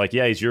this guy. And they're like,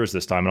 yeah, he's yours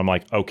this time. And I'm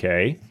like,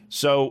 okay.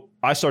 So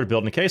I started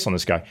building a case on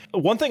this guy.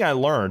 One thing I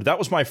learned, that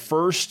was my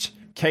first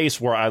case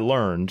where I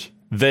learned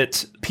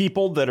that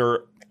people that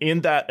are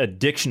in that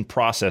addiction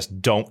process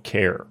don't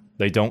care.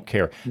 They don't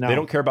care. No. They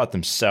don't care about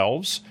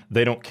themselves.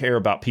 They don't care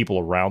about people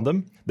around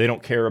them. They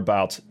don't care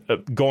about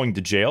going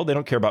to jail. They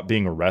don't care about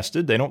being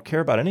arrested. They don't care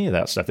about any of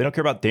that stuff. They don't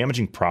care about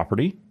damaging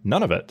property.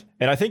 None of it.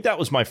 And I think that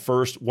was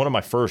one of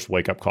my first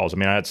wake-up calls. I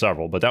mean, I had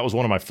several, but that was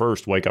one of my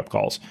first wake-up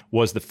calls,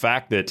 was the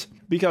fact that,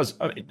 because,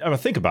 I mean,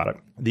 think about it.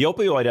 The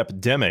opioid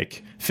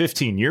epidemic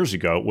 15 years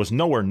ago was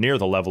nowhere near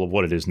the level of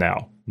what it is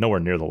now.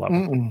 Nowhere near the level.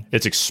 Mm-mm.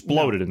 It's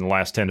exploded in the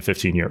last 10 to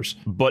 15 years.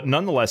 But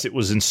nonetheless, it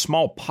was in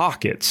small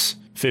pockets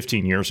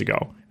 15 years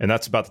ago. And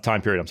that's about the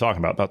time period I'm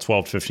talking about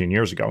 12 to 15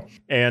 years ago.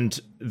 And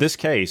this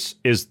case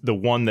is the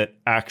one that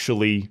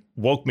actually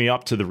woke me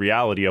up to the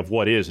reality of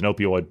what is an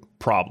opioid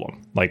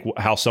problem, like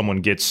how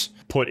someone gets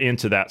put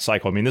into that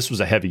cycle. I mean, this was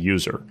a heavy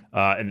user,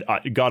 and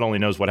God only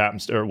knows what's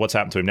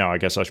happened to him now. I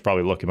guess I should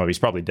probably look him up. He's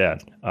probably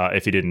dead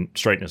if he didn't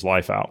straighten his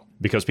life out,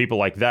 because people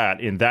like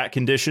that in that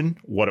condition,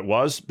 what it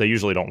was, they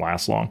usually don't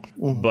last long.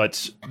 Mm-hmm.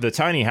 But the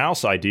tiny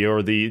house idea,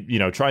 or the,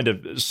 trying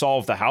to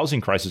solve the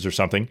housing crisis or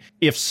something,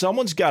 if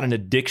someone's got an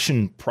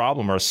addiction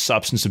problem or a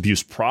substance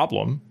abuse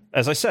problem,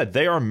 as I said,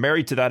 they are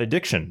married to that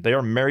addiction. They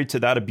are married to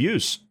that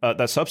abuse,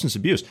 that substance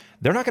abuse.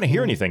 They're not going to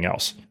hear anything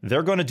else.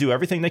 They're going to do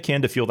everything they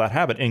can to fuel that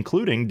habit,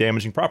 including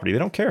damaging property. They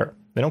don't care.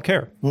 They don't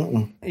care.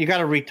 Mm-mm. You got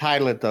to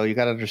retitle it, though. You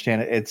got to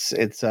understand it. It's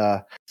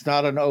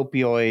not an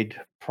opioid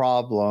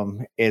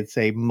problem. It's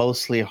a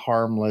mostly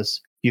harmless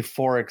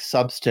euphoric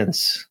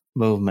substance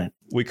movement.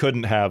 We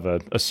couldn't have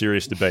a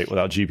serious debate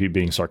without GP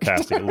being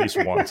sarcastic at least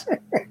once.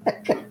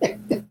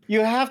 You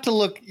have to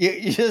look.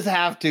 You just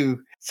have to.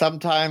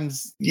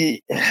 Sometimes you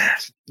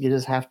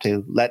just have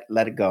to let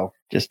it go.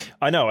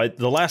 I know.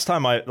 The last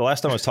time I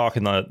was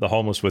talking the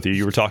homeless with you,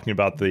 you were talking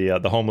about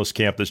the homeless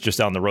camp that's just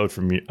down the road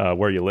from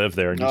where you live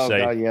there, and you say,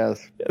 God,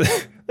 yes,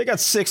 they got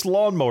 6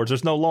 lawnmowers.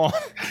 There's no lawn.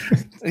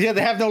 Yeah,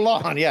 they have no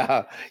lawn.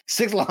 Yeah,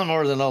 6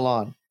 lawnmowers and no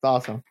lawn. It's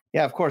awesome.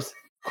 Yeah, of course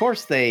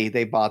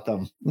they bought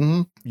them.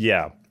 Mm-hmm.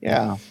 Yeah.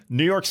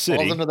 New York City.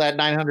 Falls under that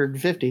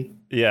 950.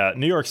 Yeah,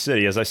 New York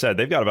City, as I said,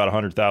 they've got about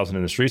 100,000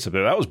 in the streets up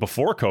there. That was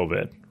before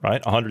COVID,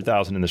 right?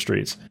 100,000 in the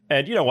streets.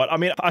 And you know what? I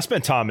mean, I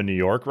spent time in New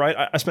York,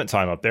 right? I spent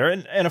time up there.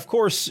 And of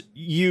course,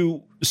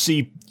 you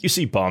see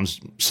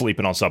bums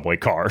sleeping on subway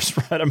cars,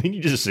 right? I mean,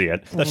 you just see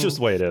it. That's just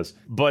the way it is.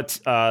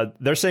 But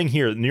they're saying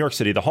here, New York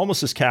City, the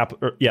homeless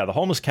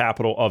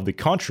capital of the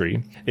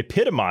country,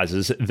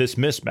 epitomizes this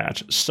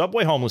mismatch.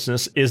 Subway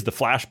homelessness is the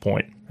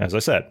flashpoint. As I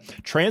said,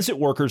 transit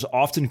workers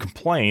often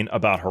complain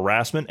about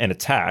harassment and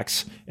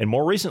attacks, and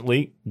more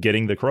recently,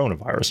 getting the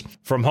coronavirus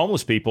from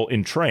homeless people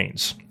in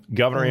trains.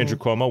 Governor Andrew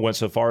Cuomo went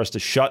so far as to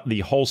shut the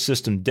whole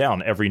system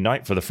down every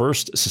night for the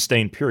first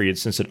sustained period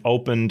since it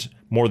opened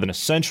more than a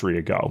century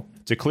ago,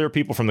 to clear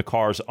people from the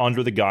cars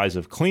under the guise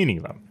of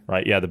cleaning them,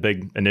 right? Yeah, the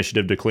big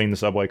initiative to clean the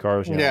subway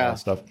cars, all that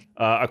stuff.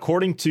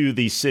 According to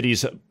the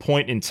city's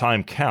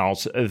point-in-time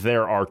counts,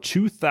 there are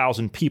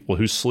 2,000 people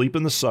who sleep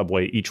in the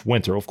subway each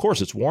winter. Of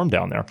course, it's warm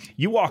down there.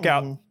 You walk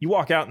out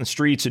in the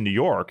streets in New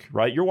York,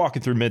 right? You're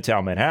walking through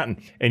Midtown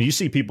Manhattan, and you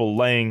see people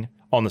laying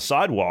on the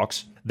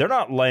sidewalks. They're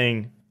not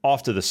laying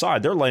off to the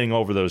side. They're laying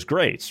over those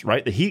grates,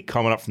 right? The heat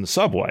coming up from the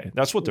subway.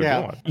 That's what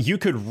they're doing. You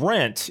could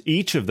rent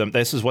each of them.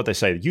 This is what they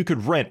say. You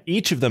could rent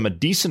each of them a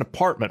decent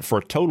apartment for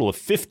a total of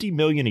 $50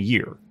 million a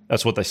year.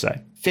 That's what they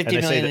say.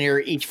 $50 million a year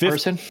each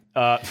person?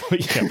 Yeah,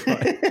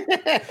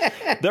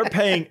 right. They're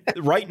paying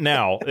right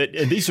now,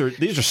 and these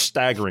are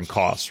staggering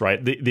costs,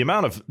 right? The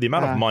amount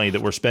of money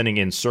that we're spending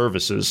in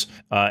services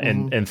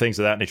and things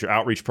of that nature,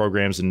 outreach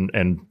programs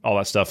and all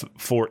that stuff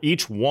for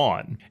each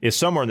one is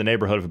somewhere in the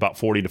neighborhood of about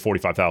 $40,000 to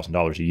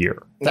 $45,000 a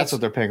year. That's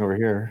what they're paying over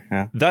here.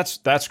 Yeah.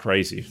 That's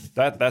crazy.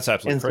 That's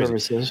absolutely crazy.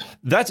 Services.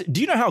 Do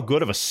you know how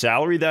good of a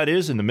salary that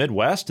is in the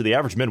Midwest to the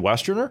average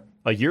Midwesterner?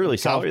 A yearly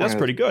salary? That's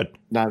pretty good.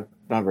 Not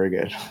very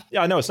good.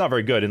 Yeah, I know it's not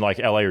very good in like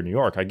LA or New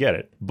York. I get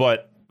it.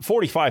 But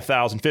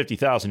 $45,000,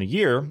 $50,000 a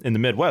year in the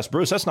Midwest,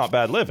 Bruce, that's not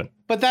bad living.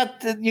 But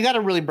that you got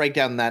to really break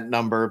down that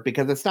number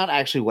because it's not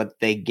actually what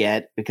they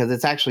get because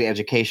it's actually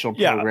educational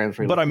programs,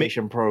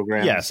 rehabilitation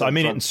programs. Yes, I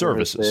mean it in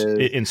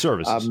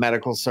services,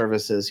 medical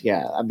services.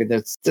 Yeah, I mean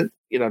that's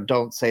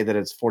don't say that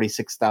it's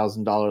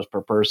 $46,000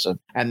 per person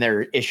and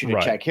they're issued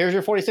a check. Here's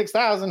your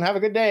 $46,000. Have a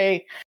good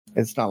day.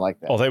 It's not like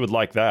that. Oh, they would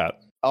like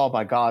that. Oh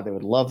my God, they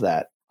would love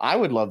that. I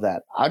would love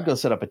that. I'd go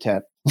set up a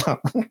tent.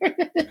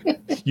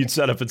 You'd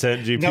set up a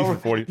tent, GP, for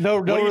 40. No,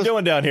 what are you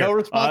doing down here? No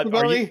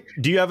responsibility.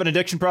 Do you have an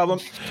addiction problem?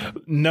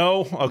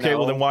 No. Okay,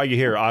 well then why are you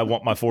here? I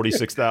want my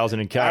 $46,000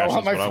 in cash. I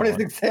want my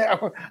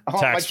 $46,000.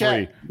 Tax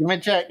free. Give me a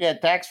check. Yeah,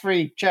 tax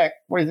free check.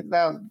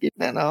 $46,000.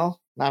 No,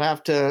 not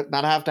have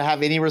to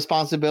have any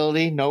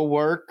responsibility. No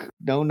work.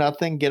 No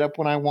nothing. Get up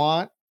when I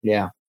want.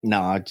 Yeah.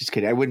 No, I'm just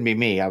kidding. It wouldn't be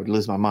me. I would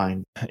lose my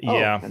mind.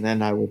 Yeah. And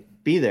then I would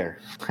be there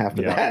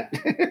after that.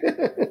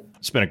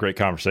 It's been a great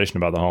conversation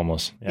about the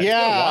homeless.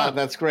 Yeah,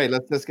 that's great.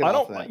 Let's just get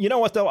off that. You know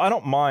what though? I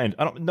don't mind.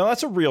 No,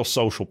 that's a real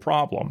social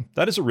problem.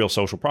 That is a real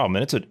social problem,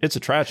 and it's a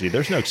tragedy.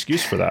 There's no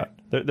excuse for that.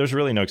 There's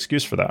really no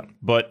excuse for that.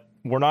 But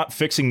we're not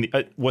fixing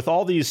with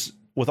all these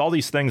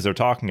things they're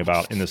talking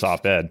about in this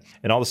op-ed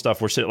and all the stuff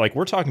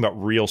we're talking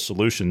about real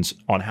solutions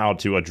on how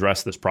to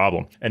address this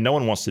problem, and no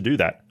one wants to do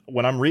that.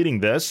 When I'm reading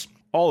this,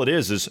 all it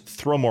is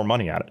throw more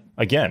money at it.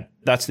 Again,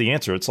 that's the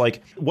answer. It's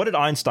like, what did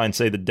Einstein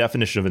say the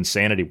definition of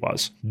insanity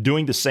was?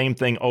 Doing the same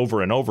thing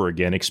over and over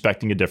again,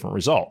 expecting a different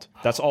result.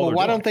 That's all. Well,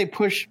 why don't they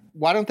push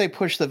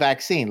the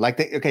vaccine?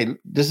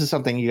 This is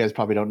something you guys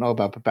probably don't know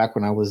about, but back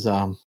when I was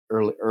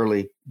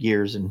early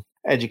years in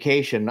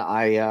education,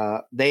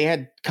 they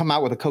had come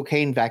out with a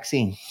cocaine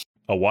vaccine.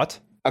 A what?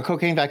 A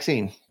cocaine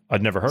vaccine.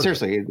 I'd never heard.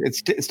 Seriously,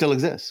 it still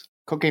exists.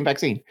 Cocaine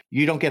vaccine.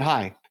 You don't get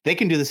high. They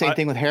can do the same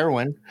thing with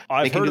heroin.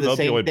 I've heard of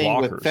opioid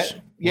blockers.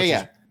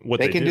 What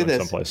they can do in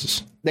some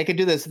places. They can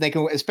do this. They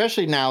can,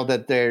 especially now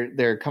that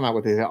they're come out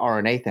with the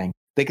RNA thing.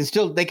 They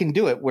can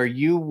do it where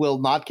you will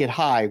not get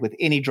high with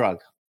any drug.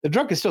 The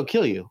drug can still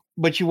kill you,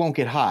 but you won't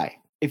get high.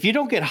 If you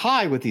don't get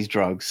high with these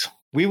drugs,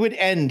 we would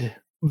end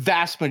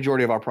vast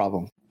majority of our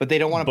problem. But they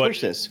don't want to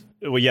push this.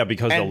 Well, yeah,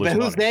 because they'll lose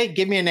money. Who's they?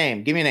 Give me a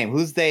name.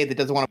 Who's they that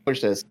doesn't want to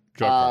push this?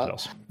 Drug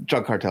cartels.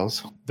 Drug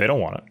cartels. They don't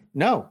want it.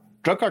 No.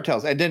 Drug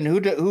cartels. And then who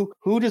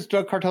does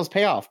drug cartels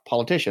pay off?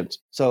 Politicians.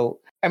 So,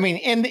 I mean,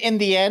 in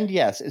the end,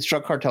 yes, it's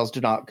drug cartels do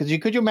not. Because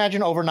could you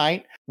imagine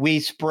overnight we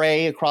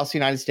spray across the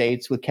United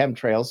States with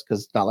chemtrails,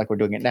 because it's not like we're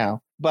doing it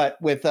now,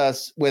 but with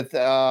a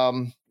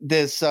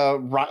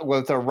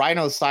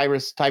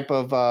rhinovirus type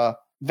of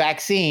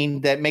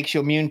vaccine that makes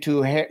you immune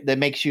to that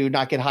makes you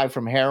not get high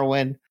from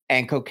heroin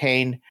and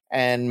cocaine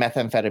and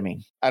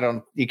methamphetamine.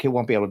 You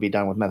won't be able to be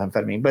done with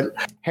methamphetamine, but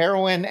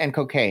heroin and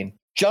cocaine.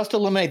 Just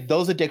eliminate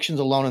those addictions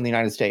alone in the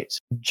United States.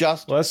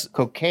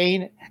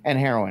 Cocaine and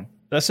heroin.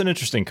 That's an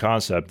interesting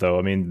concept, though.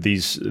 I mean,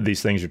 these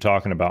things you're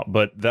talking about,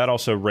 but that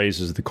also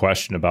raises the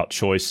question about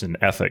choice and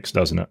ethics,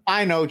 doesn't it?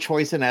 I know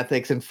choice and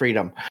ethics and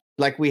freedom.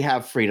 Like we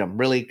have freedom.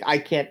 Really, I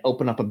can't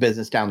open up a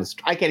business down the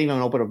street. I can't even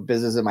open up a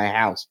business in my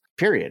house.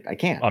 Period. I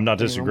can't. I'm not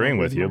disagreeing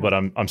with you, but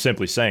I'm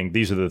simply saying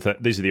these are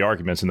the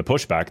arguments and the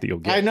pushback that you'll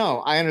get. I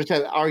know. I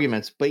understand the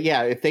arguments, but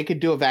yeah, if they could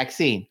do a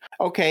vaccine,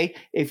 okay.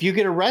 If you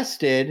get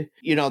arrested,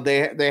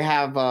 they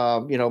have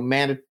they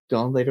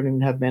don't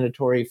even have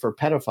mandatory for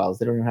pedophiles.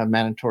 They don't even have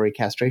mandatory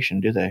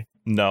castration, do they?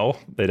 No,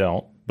 they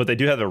don't. But they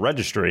do have a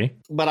registry.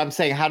 But I'm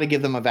saying how to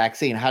give them a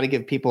vaccine, how to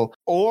give people,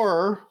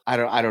 or I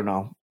don't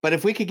know. But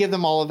if we could give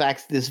them all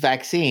this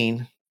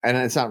vaccine, and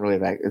it's not really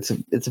it's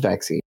a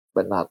vaccine,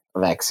 but not a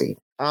vaccine.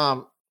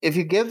 If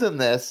you give them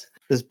this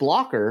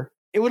blocker,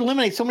 it would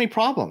eliminate so many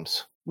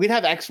problems. We'd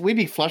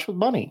be flush with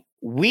money.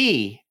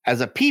 We,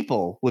 as a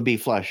people, would be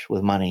flush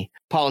with money.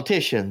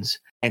 Politicians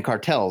and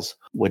cartels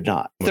would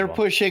not. They're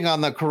pushing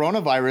on the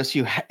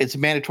coronavirus. It's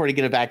mandatory to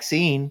get a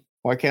vaccine.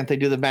 Why can't they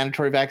do the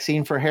mandatory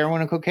vaccine for heroin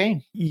and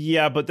cocaine?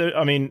 Yeah, but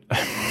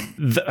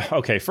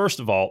okay, first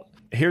of all,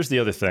 here's the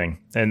other thing.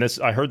 And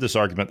I heard this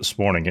argument this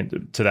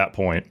morning to that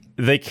point.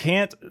 They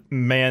can't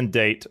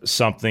mandate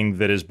something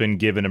that has been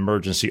given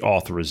emergency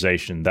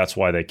authorization. That's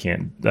why they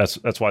can't. That's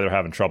why they're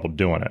having trouble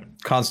doing it.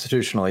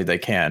 Constitutionally, they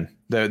can.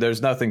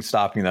 There's nothing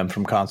stopping them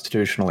from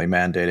constitutionally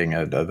mandating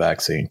a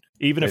vaccine.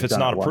 Even if it's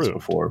not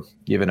approved.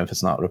 Even if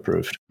it's not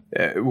approved.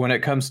 When it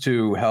comes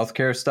to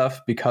healthcare stuff,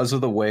 because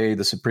of the way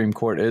the Supreme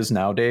Court is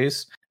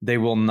nowadays, they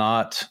will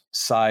not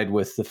side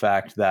with the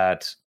fact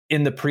that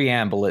in the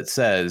preamble it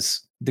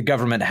says the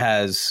government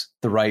has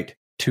the right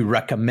to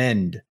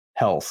recommend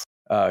health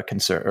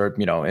concern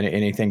or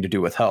anything to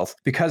do with health,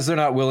 because they're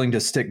not willing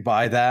to stick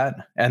by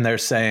that. And they're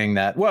saying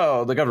that,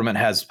 well, the government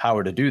has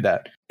power to do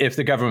that. If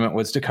the government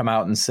was to come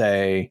out and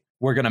say,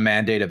 we're going to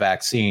mandate a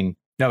vaccine,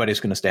 nobody's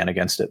going to stand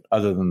against it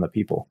other than the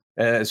people.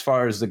 As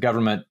far as the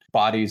government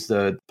bodies,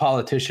 the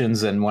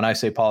politicians, and when I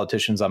say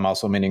politicians, I'm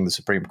also meaning the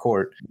Supreme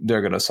Court,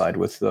 they're going to side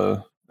with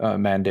the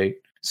mandate.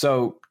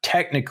 So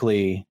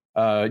technically,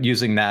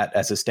 using that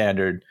as a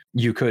standard,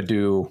 you could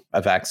do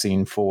a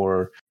vaccine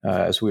for,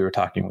 as we were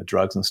talking with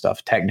drugs and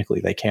stuff, technically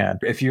they can.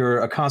 If you're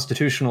a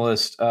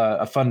constitutionalist,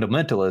 a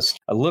fundamentalist,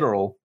 a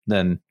literal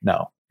then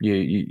no,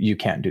 you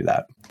can't do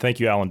that. Thank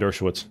you, Alan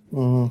Dershowitz.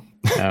 Mhm.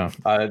 No,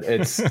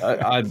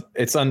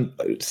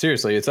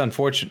 seriously, it's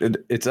unfortunate.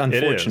 It's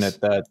unfortunate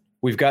that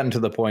we've gotten to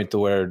the point to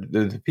where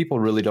the people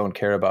really don't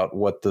care about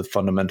what the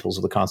fundamentals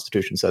of the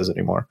Constitution says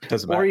anymore. It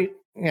doesn't matter.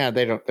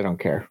 They don't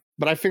care.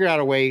 But I figured out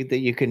a way that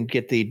you can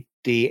get the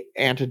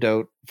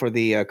antidote for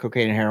the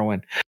cocaine and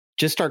heroin.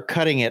 Just start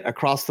cutting it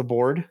across the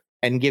board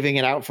and giving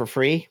it out for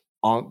free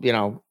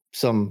on,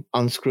 some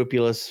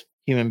unscrupulous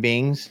human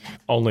beings.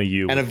 Only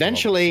you. And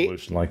eventually,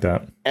 solution like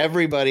that.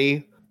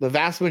 Everybody, the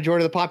vast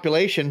majority of the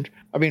population,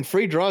 I mean,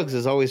 free drugs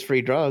is always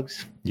free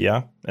drugs.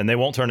 Yeah, and they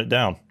won't turn it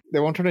down. They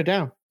won't turn it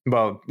down.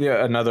 Well,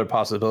 yeah, another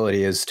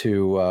possibility is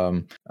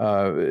to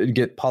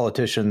get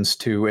politicians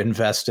to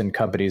invest in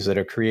companies that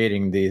are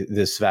creating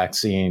this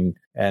vaccine,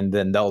 and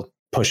then they'll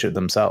push it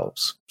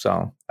themselves.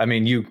 So, I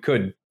mean, you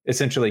could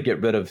essentially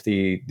get rid of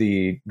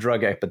the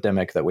drug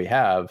epidemic that we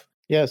have.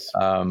 Yes.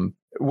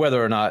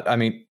 Whether or not, I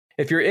mean,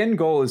 if your end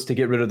goal is to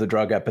get rid of the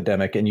drug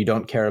epidemic and you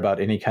don't care about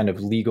any kind of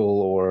legal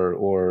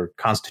or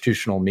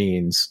constitutional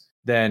means,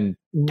 then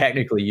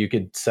technically you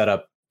could set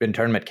up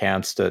internment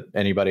camps to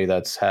anybody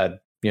that's had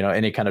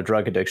any kind of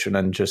drug addiction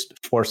and just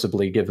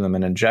forcibly give them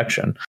an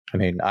injection. I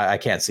mean, I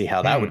can't see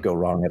how that would go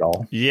wrong at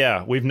all.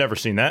 Yeah, we've never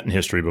seen that in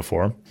history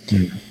before.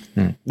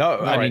 No,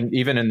 I mean,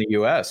 even in the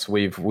U.S.,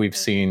 we've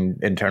seen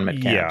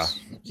internment camps.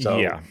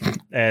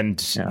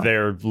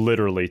 They're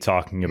literally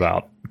talking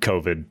about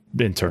COVID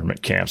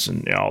internment camps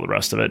and all the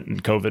rest of it,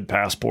 and COVID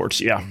passports.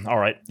 Yeah. All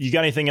right. You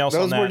got anything else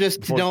on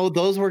that?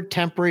 Those were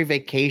temporary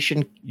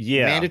vacation.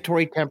 Yeah.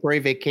 Mandatory temporary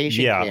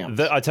vacation camps.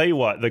 I tell you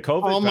what, the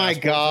COVID. Oh my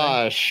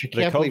gosh.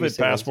 The COVID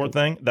passport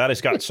thing, that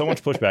has got so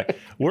much pushback.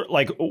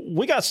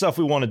 We got stuff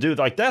we want to do.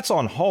 Like, that's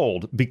on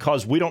hold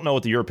because we don't know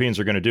what the Europeans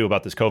are going to do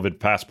about this COVID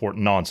passport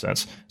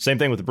nonsense. Same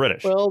thing with the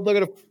British. Well,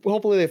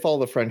 hopefully they follow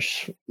the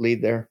French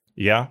lead there.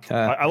 Yeah,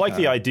 I like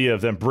the idea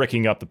of them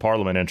bricking up the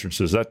parliament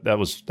entrances. That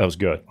was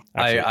good.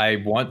 I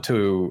want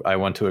to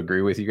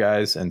agree with you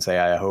guys and say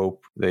I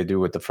hope they do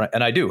with the French,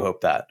 and I do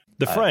hope that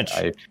the French.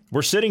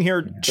 We're sitting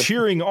here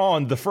cheering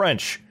on the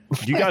French.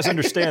 Do you guys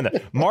understand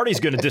that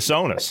Marty's going to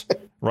disown us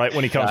right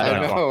when he comes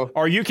back?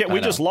 Our UK, we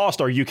just lost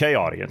our UK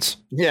audience.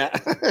 Yeah.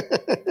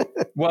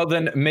 Well,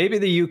 then maybe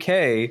the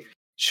UK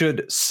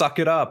should suck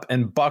it up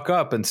and buck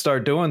up and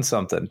start doing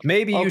something.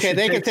 Maybe you should.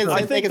 I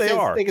think they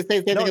are. They can say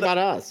something about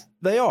us.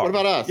 They are. What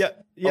about us?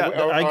 Yeah,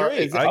 I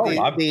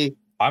agree.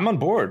 I'm on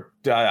board.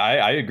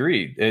 I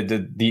agree.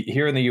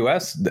 Here in the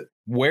U.S.,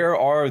 where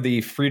are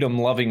the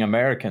freedom-loving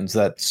Americans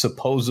that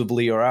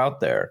supposedly are out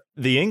there?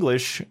 The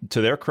English,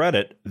 to their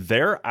credit,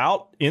 they're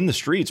out in the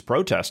streets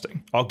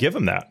protesting. I'll give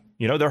them that.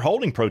 They're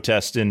holding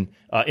protests in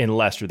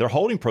Leicester. They're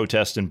holding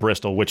protests in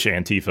Bristol, which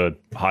Antifa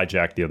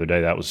hijacked the other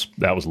day. That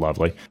was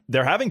lovely.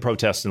 They're having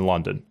protests in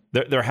London.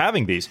 They're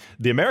having these.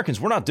 The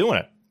Americans, we're not doing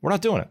it. We're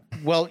not doing it.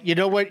 Well, you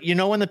know what? You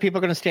know when the people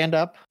are going to stand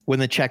up? When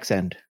the checks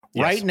end.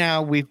 Yes. Right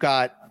now, we've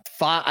got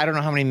I don't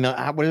know how many.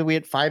 What are we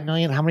at? 5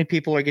 million? How many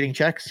people are getting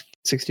checks?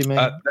 60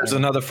 million. There's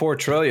another 4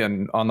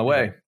 trillion on the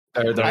way.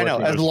 I know.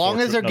 As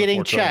long as they're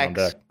getting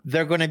checks,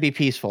 they're going to be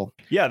peaceful.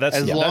 Yeah,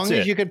 as long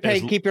as you can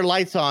keep your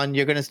lights on,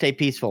 you're going to stay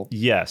peaceful.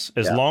 Yes,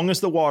 as long as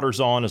the water's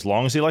on, as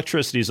long as the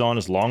electricity's on,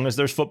 as long as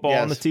there's football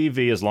on the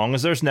TV, as long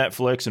as there's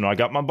Netflix, and I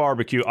got my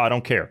barbecue, I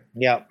don't care.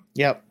 Yep.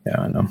 Yeah,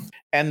 I know.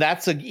 And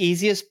that's the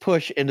easiest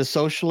push into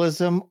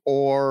socialism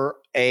or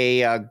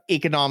a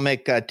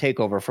economic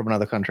takeover from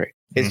another country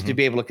is to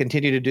be able to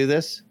continue to do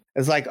this.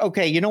 It's like,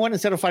 okay, you know what?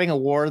 Instead of fighting a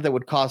war that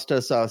would cost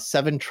us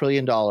 $7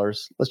 trillion,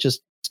 let's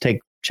just take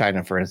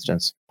China, for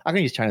instance. I'm going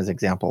to use China as an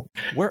example.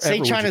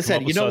 Say China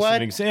said, you know what?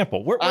 An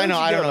example. I don't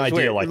know. An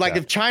idea like that?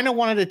 If China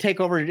wanted to take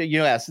over the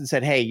U.S. and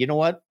said, hey, you know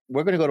what?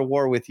 We're going to go to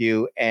war with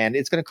you, and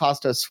it's going to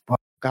cost us,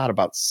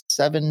 about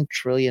 $7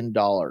 trillion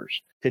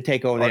to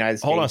take over the United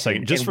States. Hold on a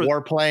second. Just for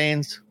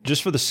warplanes.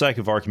 Just for the sake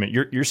of argument,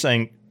 you're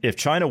saying if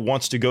China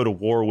wants to go to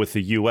war with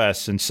the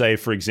U.S. and say,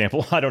 for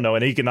example, I don't know,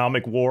 an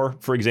economic war,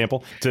 for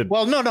example.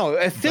 No,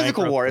 a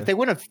physical war. If they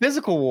win a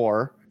physical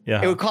war,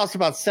 it would cost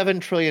about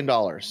 $7 trillion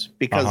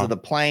because of the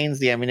planes,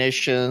 the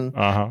ammunition,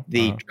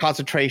 the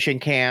concentration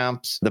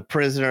camps, the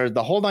prisoners,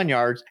 the whole 9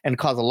 yards, and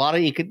cause a lot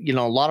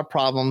of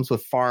problems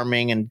with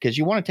farming. And because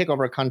you want to take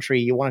over a country,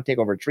 you want to take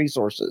over its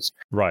resources.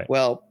 Right.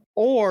 Well,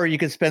 or you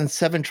could spend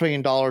 $7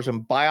 trillion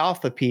and buy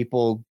off the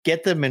people,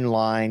 get them in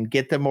line,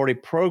 get them already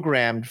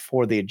programmed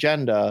for the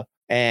agenda,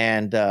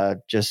 and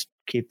just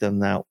keep them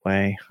that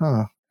way.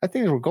 I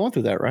think we're going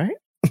through that, right?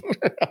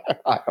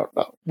 I don't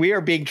know. We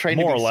are being trained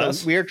more or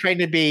less. We're trained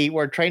to be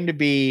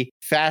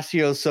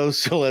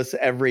fascio-socialists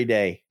every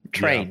day.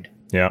 Trained.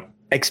 Yeah.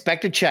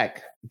 Expect a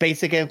check.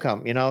 Basic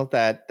income.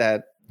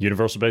 That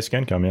universal basic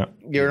income. Yeah.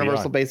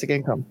 Universal basic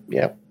income.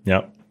 Yep.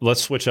 Yep. Let's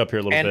switch up here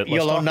a little bit.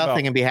 You'll own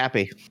nothing and be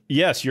happy.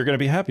 Yes, you're going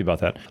to be happy about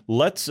that.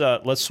 Let's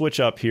switch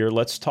up here.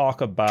 Let's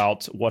talk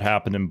about what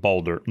happened in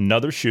Boulder.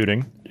 Another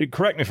shooting.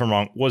 Correct me if I'm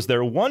wrong. Was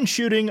there one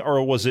shooting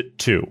or was it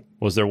two?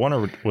 Was there one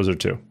or was there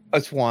two?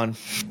 It's one.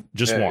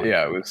 Just one.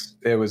 Yeah,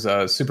 it was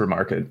a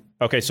supermarket.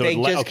 Okay, so They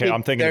just keep-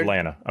 I'm thinking they're-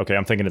 Atlanta. Okay,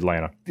 I'm thinking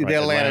Atlanta. The Right,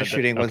 Atlanta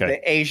shooting was okay.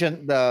 the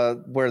Asian,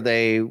 where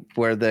they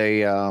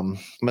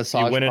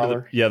massage You went into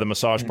parlor. the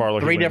massage parlor.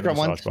 He Three went into the different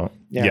massage ones? parlor.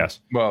 Yeah. Yes.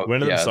 Well,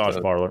 Went into the massage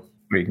the- parlor.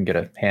 where you can get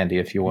it handy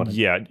if you want.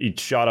 Yeah, he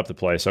shot up the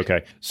place.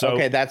 Okay. So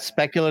Okay, that's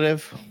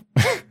speculative.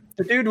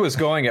 The dude was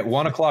going at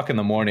 1 o'clock in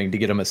the morning to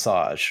get a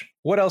massage.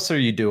 What else are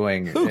you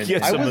doing? Who And-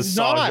 gets I a was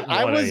massage not. at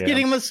I 1 was a.m.?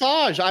 getting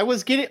massage. I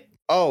was getting.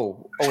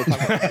 Oh, we're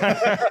talking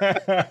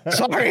about-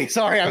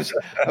 sorry. I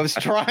was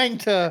trying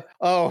to.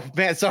 Oh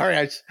man,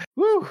 sorry.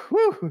 Woo.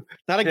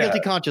 Not a guilty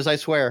Yeah. conscience, I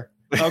swear.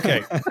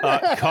 Okay.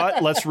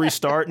 Cut. Let's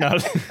restart. No.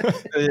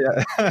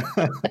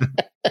 yeah.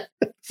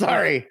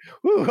 Sorry.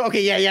 Woo.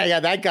 Okay. Yeah.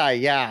 That guy.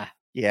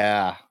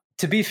 Yeah.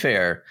 To be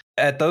fair,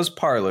 at those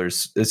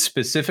parlors,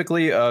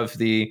 specifically of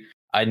the,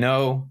 I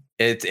know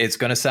it's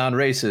going to sound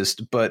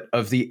racist, but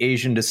of the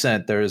Asian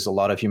descent, there is a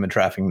lot of human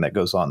trafficking that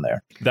goes on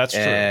there. That's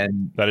true.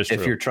 And That is true.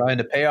 if you're trying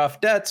to pay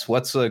off debts,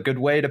 what's a good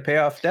way to pay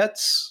off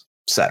debts?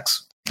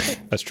 Sex.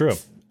 That's true.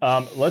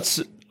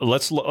 Let's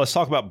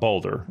talk about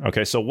Boulder.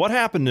 Okay, so what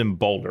happened in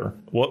Boulder?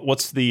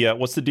 What's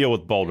the deal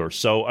with Boulder?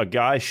 So a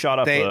guy shot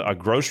up a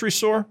grocery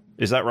store.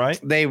 Is that right?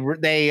 They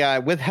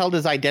withheld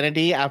his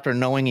identity after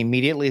knowing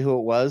immediately who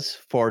it was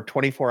for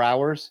 24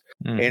 hours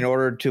in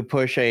order to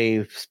push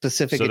a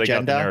specific So they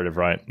agenda. got the narrative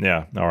right.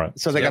 Yeah. All right.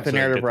 So they got the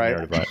narrative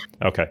right.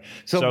 Okay.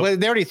 So but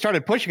they already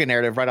started pushing a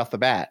narrative right off the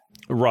bat.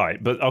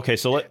 Right, but okay.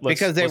 So let's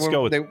Because let's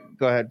go with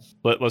go ahead.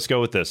 let's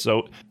go with this.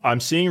 So I'm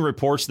seeing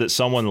reports that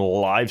someone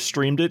live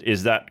streamed it.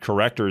 Is that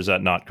correct or is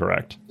that not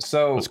correct?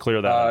 So Let's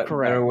clear that up.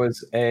 Correct. There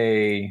was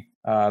a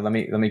let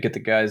me get the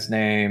guy's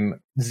name.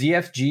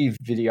 ZFG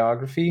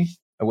Videography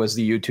was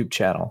the YouTube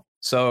channel.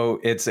 So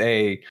it's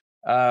a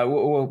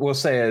we'll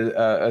say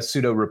a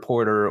pseudo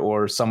reporter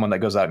or someone that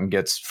goes out and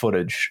gets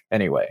footage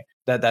anyway.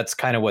 That's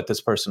kind of what this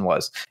person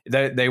was.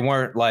 They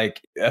weren't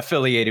like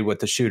affiliated with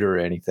the shooter or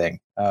anything.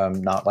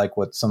 Not like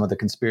what some of the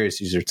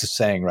conspiracies are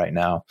saying right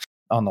now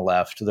on the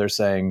left. They're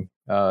saying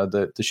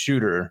the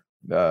shooter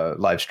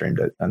live streamed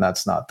it, and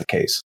that's not the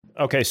case.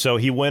 Okay, so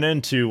he went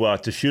in to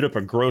shoot up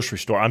a grocery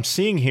store. I'm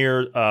seeing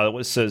here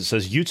what says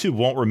YouTube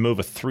won't remove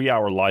a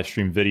 3-hour live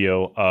stream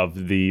video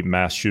of the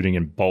mass shooting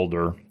in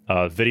Boulder.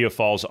 Video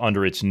falls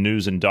under its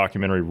news and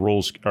documentary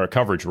rules or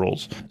coverage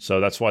rules, so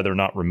that's why they're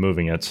not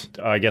removing it.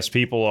 I guess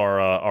people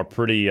are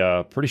pretty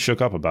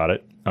shook up about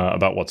it,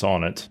 about what's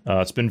on it.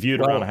 It's been viewed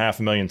around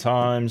 500,000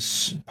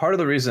 times. Part of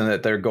the reason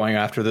that they're going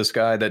after this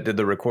guy that did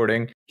the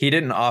recording, he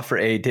didn't offer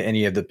aid to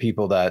any of the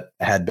people that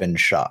had been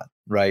shot,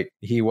 right?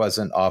 He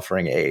wasn't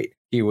offering aid.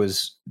 He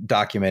was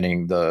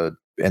documenting the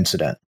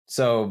incident.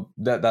 So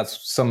that's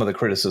some of the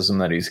criticism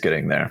that he's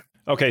getting there.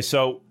 Okay,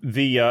 so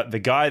the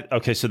guy.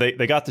 Okay, so they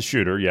got the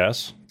shooter.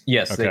 Yes.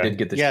 Yes, Okay. they did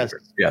get the shooter.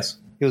 Yes.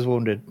 He was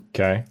wounded.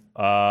 Okay.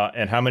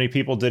 And how many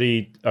people did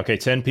he? Okay,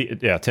 10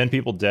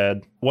 people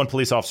dead. 1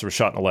 police officer was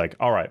shot in the leg.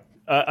 All right.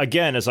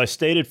 Again, as I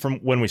stated from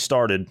when we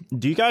started,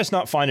 do you guys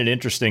not find it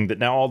interesting that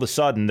now all of a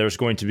sudden there's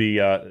going to be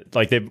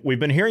we've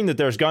been hearing that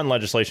there's gun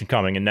legislation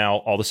coming, and now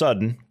all of a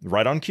sudden,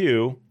 right on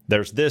cue,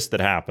 there's this that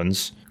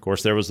happens. Of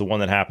course, there was the one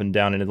that happened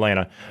down in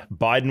Atlanta.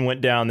 Biden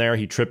went down there.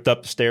 He tripped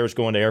up the stairs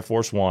going to Air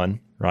Force One,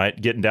 right?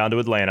 Getting down to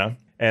Atlanta.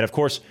 And of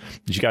course,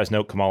 did you guys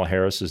know Kamala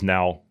Harris is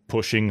now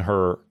pushing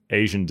her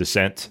Asian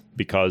descent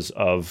because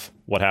of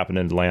what happened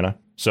in Atlanta?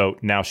 So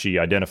now she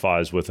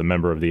identifies with a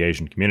member of the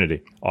Asian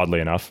community, oddly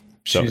enough.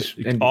 So She's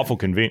Indian. awful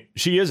convenient.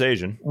 She is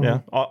Asian. Yeah.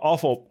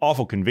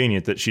 Awful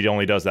convenient that she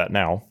only does that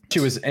now.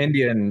 She was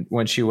Indian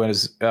when she went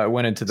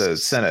into the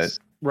Senate.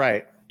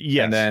 Right.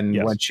 Yes. And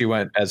then when she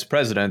went as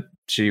president,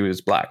 she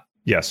was black.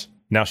 Yes.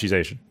 Now she's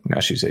Asian. Now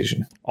she's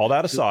Asian. All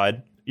that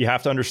aside, you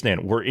have to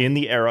understand we're in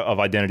the era of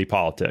identity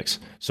politics.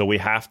 So we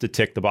have to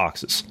tick the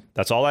boxes.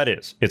 That's all that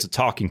is. It's a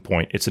talking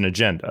point. It's an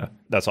agenda.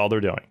 That's all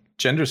they're doing.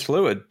 Gender's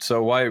fluid.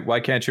 So why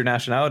can't your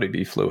nationality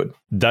be fluid?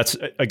 That's,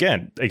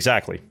 again,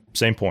 exactly.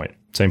 Same point.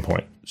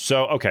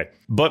 So, okay.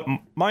 But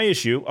my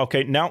issue,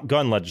 okay, now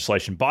gun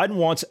legislation. Biden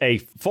wants a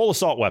full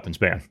assault weapons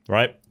ban,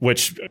 right?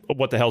 Which,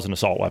 what the hell's an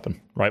assault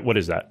weapon, right? What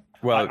is that?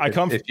 Well,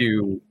 if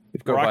you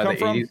go where I by come the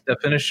from? 80s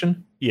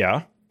definition,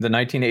 Yeah. the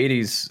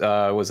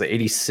 1980s was it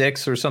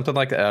 86 or something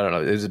like that? I don't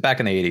know. It was back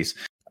in the 80s.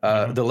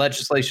 The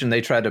legislation they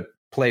tried to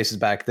place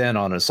back then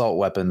on assault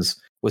weapons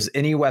was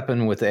any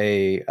weapon with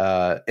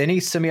any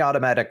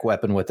semi-automatic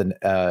weapon with an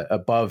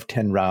above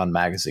 10 round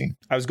magazine.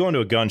 I was going to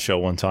a gun show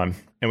one time,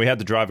 and we had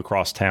to drive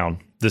across town.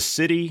 The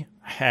city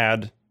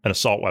had an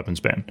assault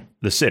weapons ban.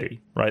 The city,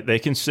 right? They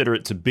consider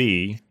it to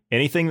be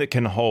anything that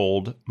can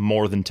hold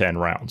more than 10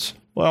 rounds.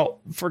 Well,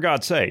 for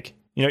God's sake,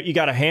 you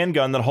got a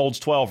handgun that holds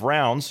 12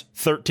 rounds,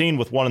 13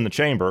 with one in the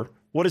chamber.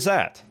 What is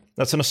that?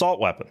 That's an assault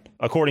weapon.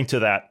 According to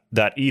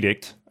that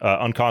edict,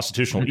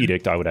 unconstitutional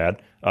edict, I would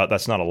add.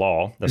 That's not a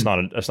law. That's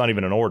not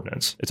even an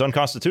ordinance. It's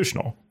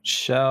unconstitutional.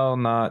 Shall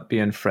not be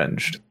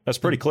infringed. That's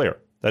pretty clear.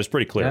 That is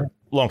pretty clear. Yeah.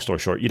 Long story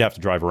short, you'd have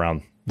to drive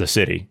around the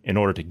city in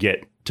order to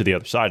get to the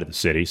other side of the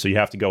city. So you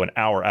have to go an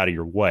hour out of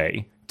your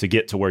way to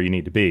get to where you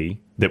need to be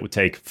that would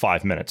take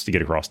 5 minutes to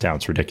get across town.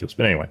 It's ridiculous.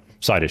 But anyway,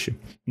 side issue.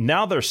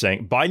 Now they're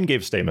saying Biden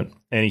gave a statement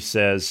and he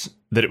says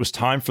that it was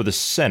time for the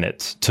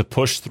Senate to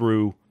push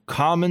through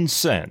common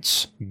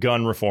sense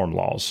gun reform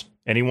laws.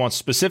 And he wants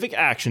specific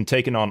action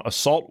taken on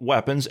assault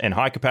weapons and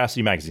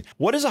high-capacity magazines.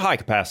 What is a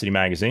high-capacity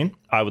magazine?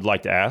 I would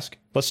like to ask.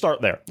 Let's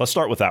start there. Let's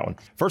start with that one.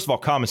 First of all,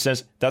 common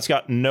sense, that's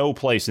got no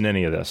place in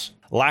any of this.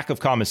 Lack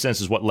of common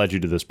sense is what led you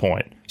to this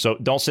point. So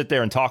don't sit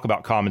there and talk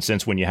about common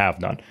sense when you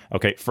have none.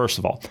 Okay, first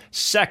of all.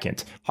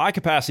 Second,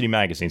 high-capacity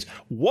magazines.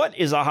 What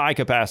is a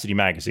high-capacity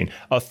magazine?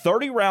 A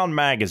 30-round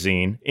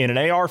magazine in an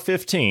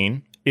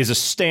AR-15 is a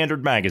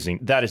standard magazine.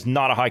 That is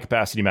not a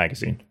high-capacity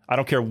magazine. I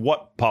don't care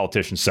what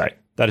politicians say.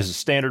 That is a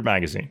standard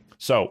magazine.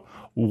 So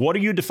what are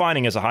you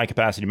defining as a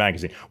high-capacity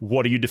magazine?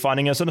 What are you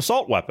defining as an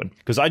assault weapon?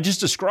 Because I just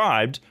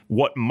described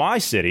what my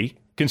city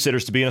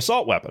considers to be an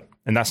assault weapon,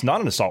 and that's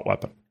not an assault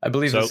weapon. I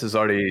believe So this is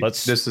already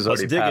let's passed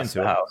dig into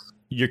the it. House.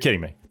 You're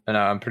kidding me. And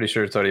I'm pretty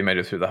sure it's already made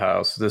it through the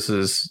House.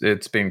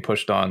 It's being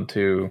pushed on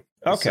to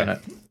the Senate.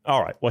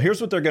 All right. Well,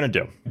 here's what they're going to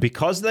do.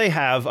 Because they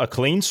have a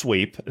clean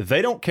sweep,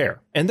 they don't care.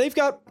 And they've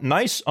got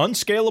nice,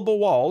 unscalable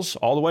walls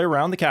all the way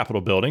around the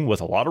Capitol building with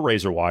a lot of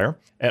razor wire.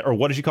 Or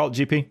what did you call it,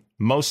 GP?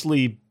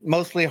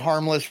 Mostly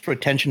harmless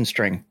retention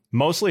string.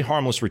 Mostly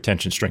harmless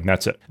retention string.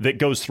 That's it. That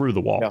goes through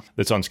the wall. Yeah.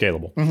 That's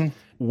unscalable. Mm-hmm.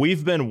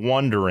 We've been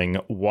wondering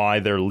why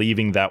they're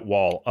leaving that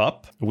wall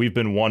up. We've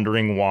been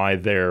wondering why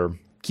they're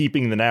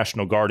keeping the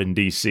National Guard in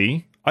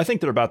D.C. I think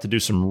they're about to do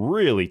some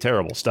really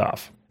terrible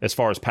stuff as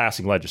far as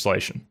passing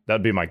legislation.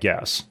 That'd be my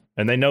guess.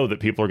 And they know that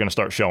people are going to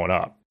start showing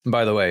up.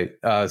 By the way,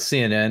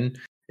 CNN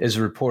is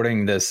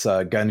reporting this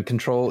gun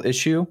control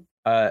issue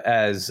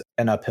as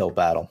an uphill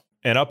battle.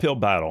 An uphill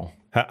battle.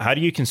 How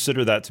do you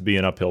consider that to be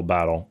an uphill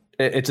battle?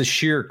 It's a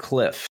sheer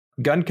cliff.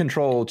 Gun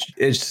control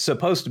is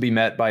supposed to be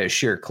met by a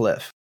sheer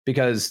cliff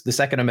because the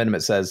Second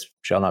Amendment says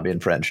shall not be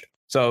infringed.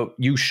 So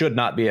you should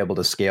not be able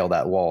to scale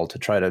that wall to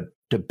try to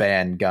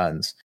ban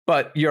guns.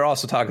 But you're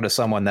also talking to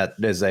someone that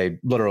is a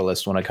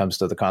literalist when it comes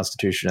to the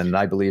Constitution. And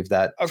I believe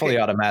that fully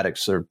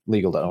automatics are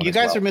legal to own. You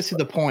guys are missing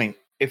the point.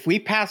 If we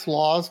pass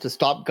laws to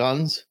stop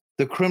guns,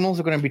 the criminals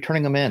are going to be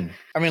turning them in.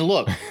 I mean,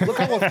 look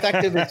how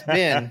effective it's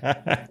been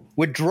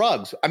with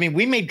drugs. I mean,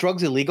 we made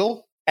drugs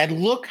illegal,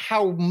 and look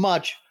how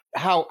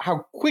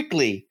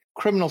quickly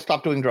criminals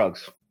stop doing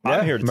drugs.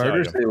 I'm here to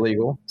murder's tell you.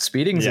 illegal.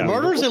 Speeding's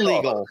illegal. Murder's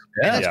illegal.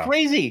 Yeah. And that's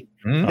crazy.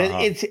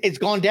 Mm-hmm. It's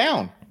gone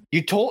down.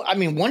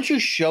 Once you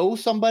show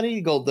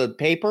somebody, the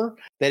paper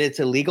that it's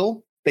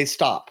illegal, they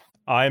stop.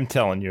 I'm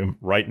telling you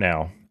right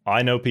now,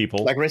 I know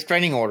people like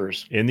restraining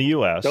orders in the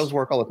U.S. Those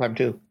work all the time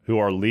too. Who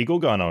are legal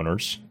gun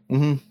owners,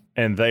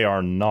 and they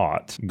are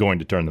not going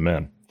to turn them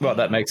in. Well,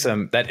 that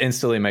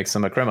instantly makes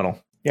them a criminal.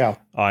 Yeah,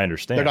 I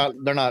understand.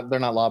 They're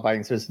not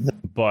law-abiding citizens.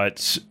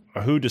 But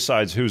who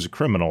decides who's a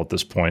criminal at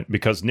this point?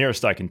 Because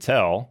nearest I can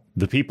tell,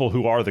 the people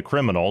who are the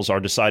criminals are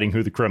deciding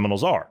who the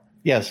criminals are.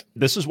 Yes.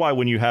 This is why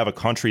when you have a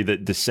country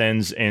that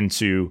descends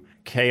into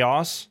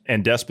chaos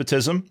and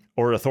despotism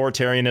or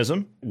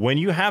authoritarianism, when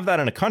you have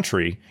that in a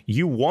country,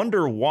 you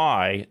wonder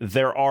why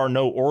there are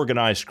no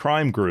organized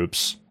crime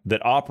groups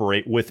that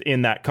operate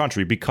within that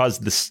country, because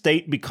the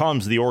state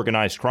becomes the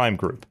organized crime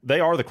group. They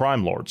are the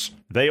crime lords.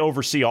 They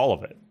oversee all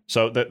of it.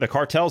 So the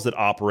cartels that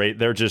operate,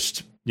 they're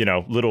just,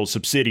 little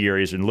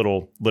subsidiaries and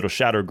little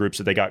shadow groups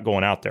that they got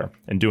going out there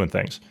and doing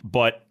things.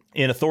 But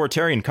in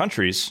authoritarian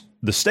countries,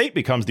 the state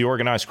becomes the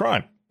organized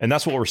crime. And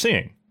that's what we're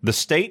seeing. The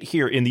state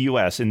here in the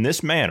U.S. in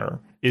this manner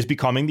is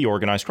becoming the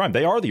organized crime.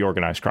 They are the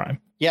organized crime.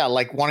 Yeah,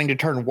 like wanting to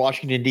turn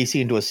Washington, D.C.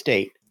 into a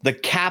state. The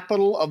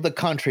capital of the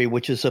country,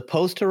 which is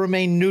supposed to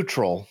remain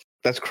neutral,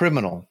 that's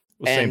criminal.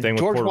 Well, same thing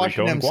with George Puerto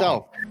Washington Rico and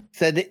himself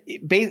said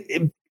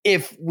that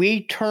if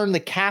we turn the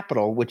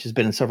capital, which has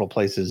been in several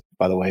places,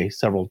 by the way,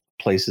 several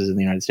places in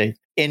the United States,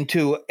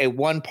 into a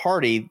one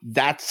party,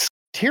 that's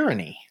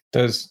tyranny.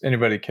 Does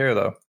anybody care,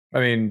 though? I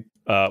mean,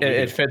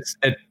 it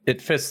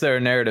fits their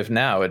narrative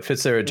now. It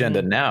fits their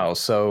agenda now.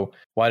 So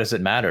why does it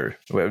matter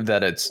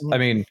that it's? I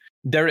mean,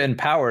 they're in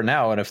power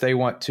now, and if they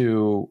want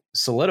to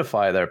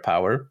solidify their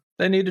power,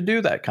 they need to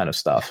do that kind of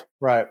stuff.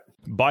 Right.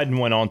 Biden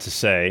went on to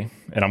say,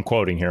 and I'm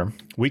quoting here,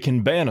 "We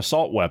can ban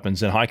assault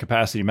weapons and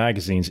high-capacity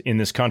magazines in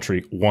this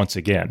country once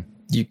again."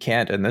 You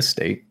can't in this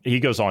state. He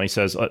goes on, he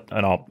says,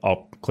 and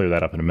I'll clear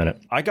that up in a minute.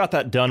 "I got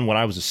that done when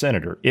I was a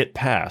senator. It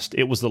passed.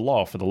 It was the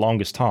law for the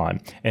longest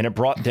time, and it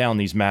brought down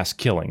these mass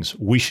killings.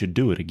 We should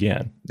do it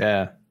again."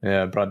 Yeah,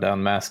 it brought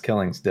down mass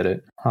killings, did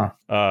it? Huh.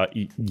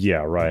 Yeah,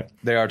 right.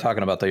 They are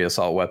talking about the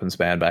assault weapons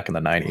ban back in the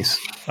 90s.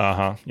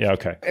 Uh-huh. Yeah,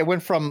 okay. It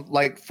went from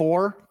like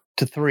 4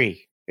 to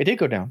 3. It did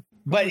go down.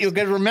 But you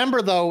got to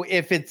remember, though,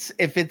 if it's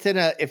in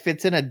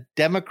a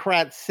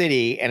Democrat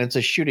city and it's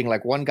a shooting,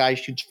 like one guy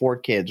shoots 4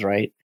 kids,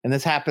 right? And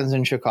this happens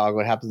in Chicago,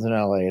 it happens in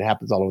LA, it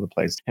happens all over the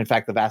place. In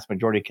fact, the vast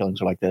majority of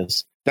killings are like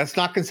this. That's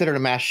not considered a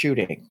mass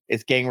shooting.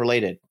 It's gang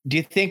related. Do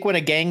you think when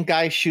a gang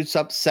guy kills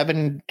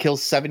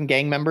 7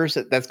 gang members,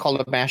 that's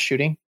called a mass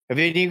shooting? Have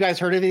any of you guys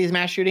heard of these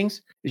mass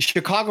shootings?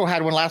 Chicago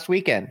had one last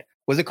weekend.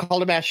 Was it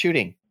called a mass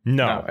shooting?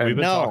 No, No, we've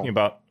been no. talking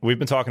about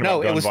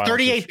No, gun it was violence.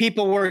 38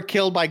 people were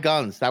killed by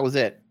guns. That was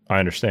it. I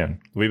understand.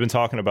 We've been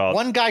talking about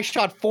One guy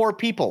shot 4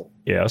 people.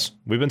 yes.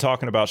 We've been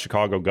talking about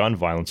Chicago gun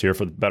violence here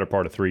for the better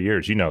part of 3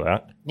 years. You know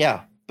that.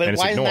 Yeah. But And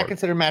it's why isn't that ignored.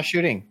 considered mass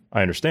shooting?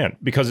 I understand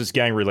because it's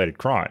gang-related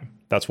crime.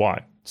 That's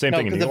why. Same No,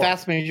 thing in because New the York.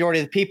 vast majority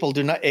of the people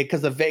do not.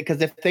 Because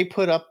if they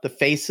put up the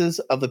faces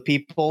of the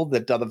people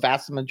that are the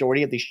vast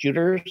majority of the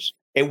shooters,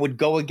 it would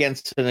go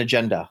against an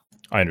agenda.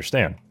 I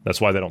understand. That's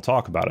why they don't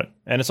talk about it.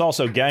 And it's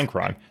also gang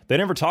crime. They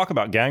never talk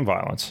about gang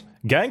violence.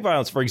 Gang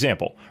violence, for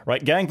example,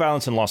 right? Gang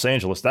violence in Los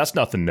Angeles, that's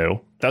nothing new.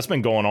 That's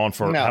been going on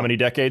for No. how many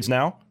decades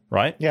now,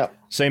 right? Yeah.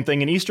 Same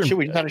thing in Eastern. Shoot,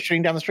 we just started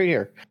shooting down the street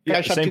here. Yeah,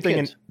 Guy shot same 2 thing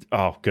kids.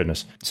 oh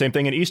goodness. Same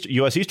thing in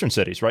U.S. Eastern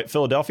cities, right?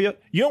 Philadelphia.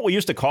 You know what we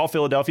used to call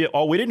Philadelphia?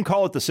 Oh, we didn't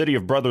call it the city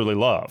of brotherly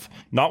love.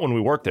 Not when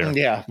we worked there.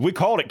 Yeah. We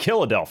called it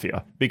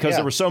Philadelphia because Yeah.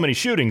 there were so many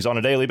shootings on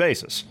a daily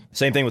basis.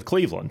 Same thing with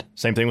Cleveland.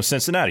 Same thing with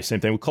Cincinnati.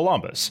 Same thing with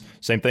Columbus.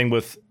 Same thing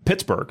with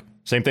Pittsburgh.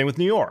 Same thing with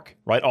New York,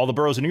 right? All the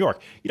boroughs of New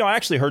York. You know, I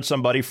actually heard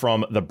somebody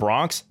from the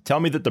Bronx tell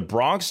me that the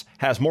Bronx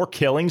has more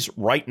killings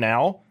right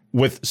now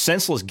with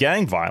senseless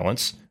gang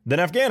violence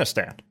than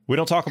Afghanistan. We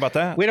don't talk about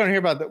that. We don't hear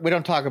about that. We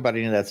don't talk about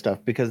any of that stuff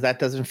because that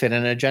doesn't fit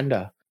an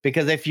agenda.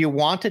 Because if you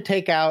want to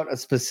take out a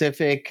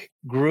specific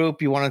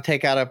group, you want to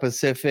take out a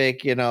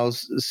specific,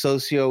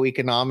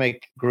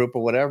 socioeconomic group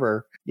or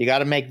whatever, you got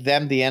to make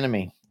them the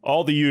enemy.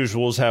 All the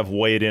usuals have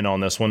weighed in on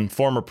this one.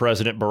 Former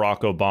President Barack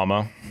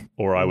Obama,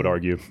 or I would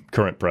argue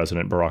current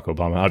President Barack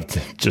Obama,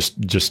 I'm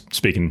just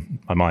speaking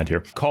my mind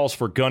here, calls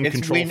for gun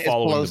control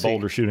following the Pelosi.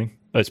 Boulder shooting.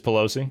 It's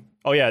Pelosi.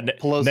 Oh yeah,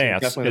 Pelosi,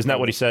 Nance. definitely Isn't that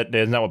what he said?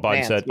 Isn't that what Biden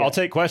Nance, said? yeah. I'll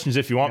take questions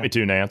if you want me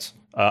to, Nance.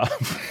 Do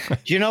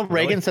you know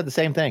Reagan said the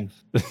same thing?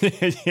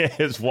 Yeah,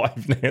 his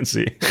wife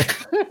Nancy.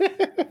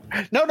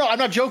 No, I'm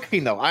not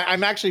joking though.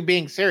 I'm actually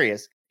being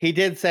serious. He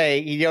did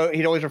say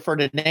he'd always refer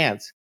to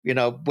Nance.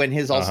 When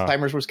his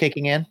Alzheimer's was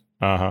kicking in,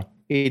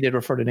 he did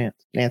refer to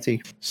Nancy.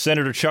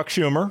 Senator Chuck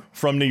Schumer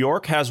from New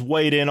York has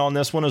weighed in on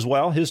this one as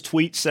well. His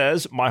tweet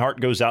says, "My heart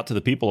goes out to the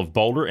people of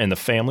Boulder and the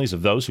families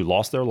of those who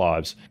lost their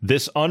lives.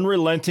 This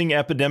unrelenting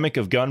epidemic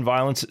of gun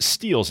violence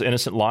steals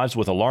innocent lives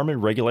with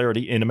alarming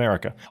regularity in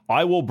America.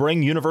 I will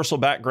bring universal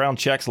background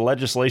checks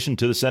legislation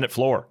to the Senate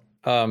floor."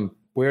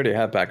 We already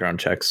have background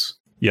checks.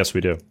 Yes,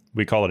 we do.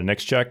 We call it a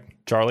NICS check,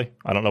 Charlie.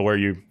 I don't know where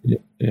you.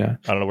 Yeah.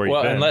 I don't know where you've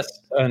Well,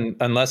 been.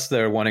 unless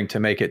they're wanting to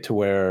make it to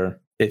where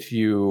if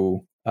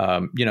you,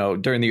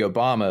 during the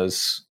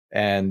Obamas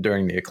and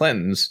during the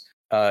Clintons,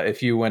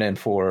 if you went in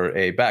for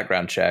a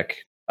background check,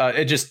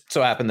 it just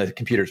so happened that the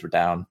computers were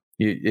down.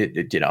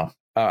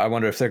 I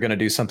wonder if they're going to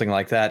do something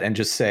like that and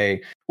just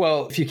say,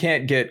 well, if you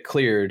can't get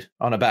cleared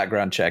on a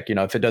background check,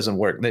 if it doesn't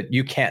work, that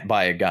you can't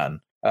buy a gun.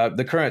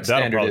 The current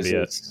That'll standard probably be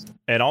is,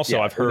 And also,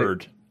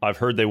 yeah, I've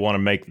heard they want to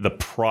make the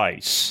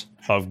price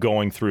of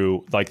going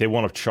through, like they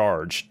want to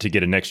charge to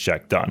get a NICS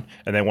check done,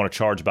 and they want to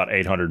charge about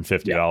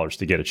 $850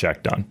 to get a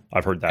check done.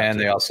 I've heard that. and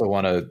too. they also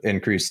want to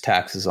increase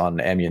taxes on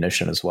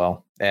ammunition as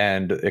well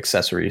and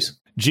accessories.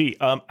 Gee,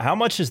 how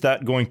much is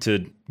that going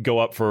to go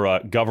up for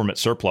government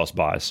surplus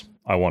buys?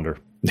 I wonder.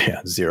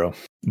 Yeah, zero.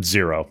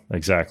 Zero,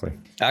 exactly.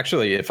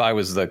 Actually, if I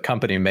was the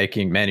company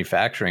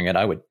manufacturing it,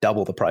 I would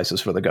double the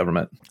prices for the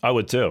government. I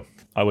would too.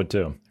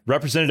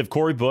 Representative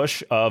Cory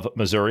Bush of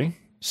Missouri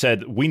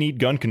said, "We need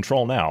gun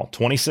control now.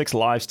 26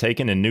 lives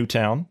taken in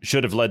Newtown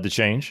should have led to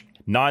change.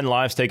 9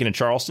 lives taken in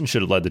Charleston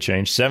should have led to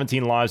change.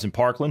 17 lives in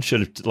Parkland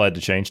should have led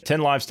to change. 10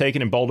 lives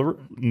taken in Boulder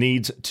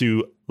needs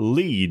to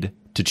lead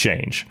to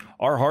change.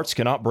 Our hearts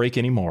cannot break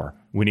anymore.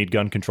 We need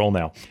gun control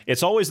now."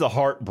 It's always the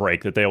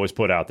heartbreak that they always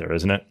put out there,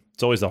 isn't it?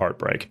 It's always the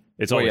heartbreak.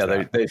 It's always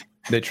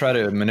they try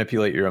to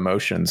manipulate your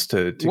emotions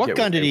to What get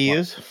gun did he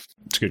use?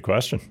 It's a good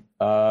question.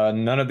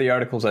 None of the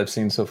articles I've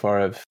seen so far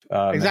have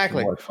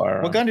Exactly. mentioned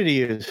firearm. What gun did he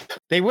use?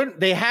 They wouldn't.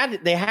 They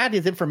had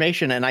his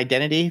information and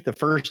identity the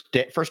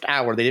first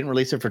hour. They didn't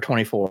release it for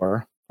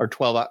 24 or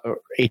 12 or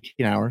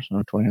 18 hours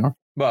or 20 hours.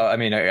 Well, I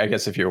mean, I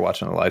guess if you're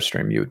watching a live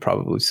stream, you would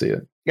probably see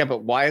it. Yeah,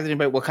 but why is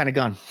anybody? What kind of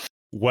gun?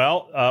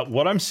 Well,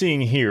 what I'm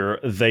seeing here,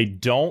 they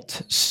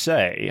don't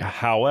say.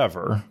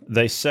 However,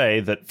 they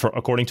say that,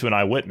 according to an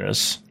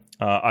eyewitness,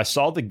 I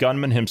saw the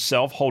gunman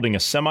himself holding a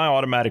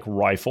semi-automatic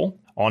rifle.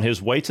 On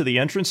his way to the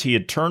entrance, he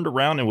had turned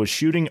around and was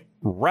shooting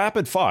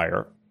rapid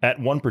fire at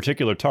one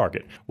particular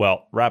target.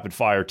 Well, rapid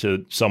fire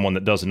to someone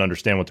that doesn't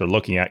understand what they're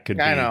looking at could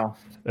be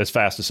as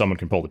fast as someone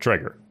can pull the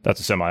trigger. That's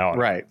a semi-auto.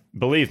 Right.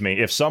 Believe me,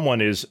 if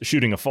someone is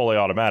shooting a fully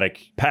automatic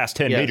past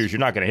 10 meters, you're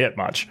not going to hit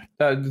much.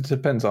 It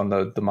depends on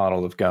the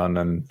model of gun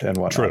and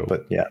whatnot. True.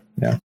 But yeah.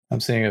 I'm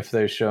seeing if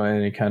they show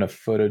any kind of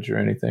footage or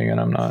anything, and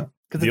I'm not.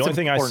 The only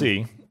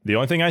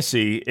thing I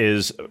see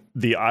is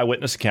the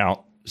eyewitness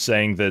account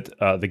saying that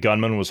the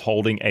gunman was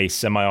holding a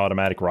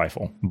semi-automatic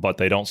rifle, but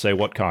they don't say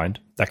what kind.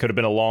 That could have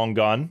been a long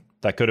gun.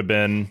 That could have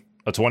been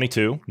a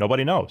 22.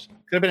 Nobody knows.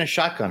 Could have been a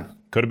shotgun.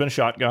 Could have been a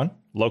shotgun.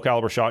 Low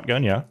caliber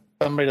shotgun, yeah.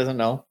 Somebody doesn't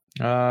know.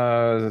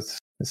 It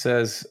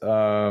says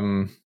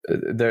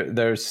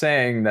they're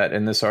saying that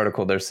in this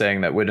article, they're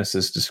saying that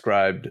witnesses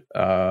described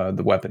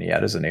the weapon he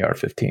had as an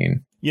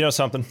AR-15. You know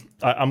something?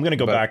 I'm going to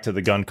go back to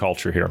the gun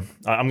culture here.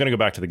 I'm going to go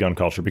back to the gun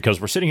culture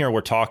because we're sitting here,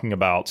 we're talking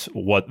about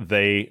what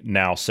they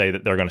now say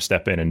that they're going to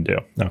step in and do.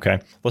 Okay.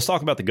 Let's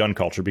talk about the gun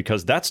culture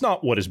because that's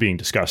not what is being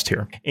discussed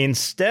here.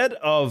 Instead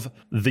of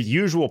the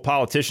usual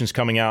politicians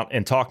coming out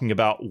and talking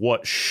about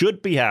what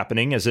should be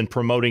happening, as in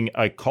promoting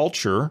a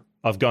culture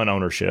of gun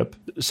ownership,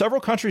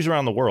 several countries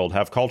around the world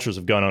have cultures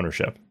of gun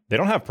ownership. They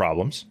don't have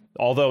problems.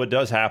 Although it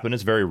does happen,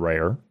 it's very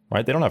rare,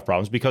 right? They don't have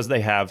problems because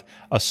they have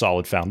a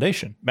solid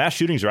foundation. Mass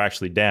shootings are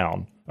actually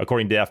down,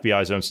 according to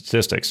FBI's own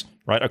statistics,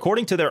 right?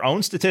 According to their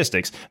own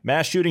statistics,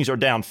 mass shootings are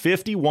down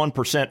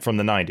 51% from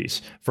the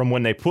 90s, from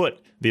when they put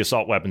the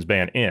assault weapons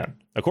ban in.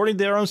 According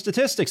to their own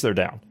statistics, they're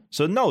down.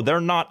 So no, they're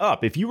not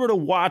up. If you were to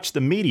watch the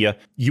media,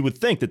 you would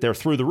think that they're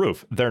through the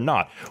roof. They're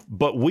not.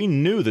 But we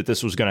knew that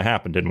this was going to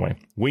happen, didn't we?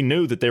 We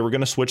knew that they were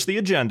going to switch the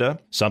agenda.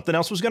 Something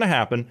else was going to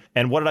happen.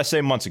 And what did I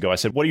say months ago? I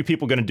said, what are you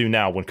people going to do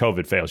now when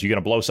COVID fails? You going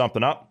to blow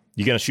something up?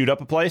 You going to shoot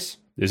up a place?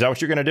 Is that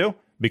what you're going to do?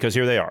 Because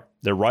here they are.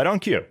 They're right on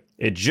cue.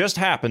 It just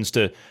happens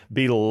to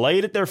be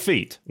laid at their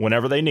feet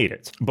whenever they need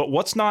it. But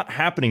what's not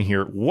happening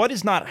here, what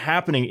is not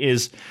happening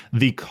is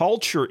the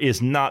culture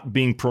is not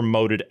being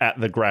promoted at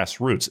the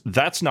grassroots.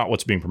 That's not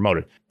what's being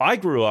promoted. I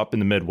grew up in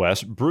the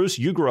Midwest. Bruce,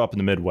 you grew up in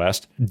the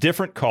Midwest.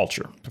 Different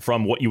culture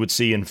from what you would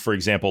see in, for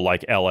example,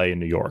 like LA and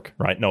New York,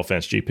 right? No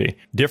offense, GP.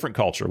 Different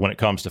culture when it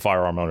comes to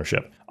firearm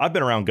ownership. I've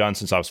been around guns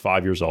since I was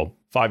 5 years old.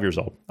 5 years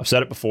old. I've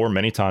said it before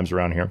many times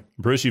around here.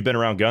 Bruce, you've been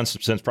around guns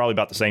since probably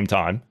about the same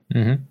time.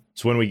 Mm-hmm.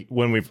 So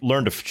when we've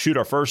learned to shoot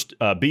our first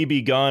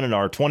BB gun and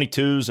our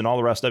 22s and all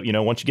the rest of it,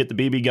 once you get the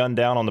BB gun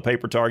down on the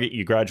paper target,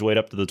 you graduate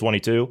up to the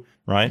 22,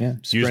 right? Yeah.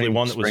 It's usually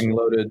one that was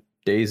spring-loaded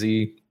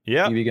Daisy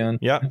BB gun.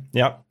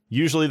 Yeah.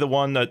 Usually the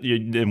one that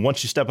and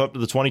once you step up to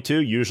the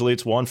 22, usually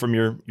it's one from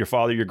your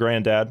father, your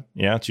granddad.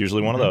 Yeah, it's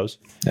usually one of those.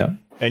 Yeah.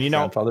 And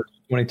grandfather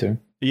 22.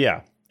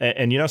 Yeah.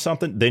 And you know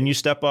something? Then you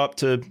step up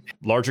to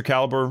larger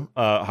caliber,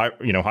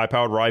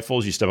 high-powered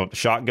rifles. You step up to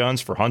shotguns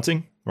for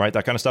hunting, right?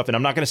 That kind of stuff. And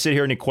I'm not going to sit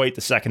here and equate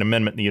the Second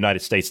Amendment in the United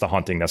States to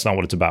hunting. That's not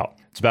what it's about.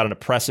 It's about an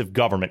oppressive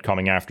government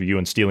coming after you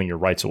and stealing your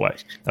rights away.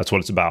 That's what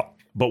it's about.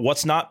 But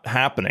what's not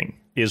happening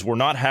is we're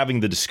not having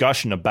the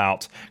discussion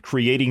about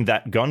creating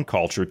that gun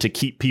culture to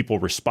keep people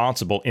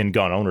responsible in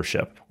gun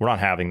ownership. We're not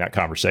having that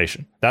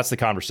conversation. That's the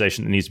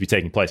conversation that needs to be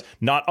taking place.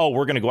 Not,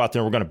 we're going to go out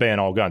there and we're going to ban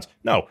all guns.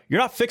 No, you're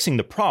not fixing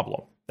the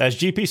problem. As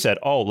GP said,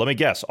 let me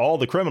guess, all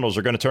the criminals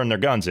are going to turn their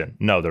guns in.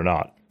 No, they're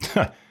not.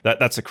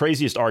 That's the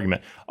craziest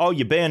argument.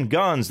 You ban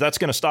guns, that's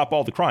going to stop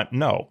all the crime.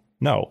 No.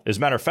 As a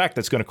matter of fact,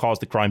 that's going to cause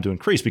the crime to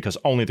increase because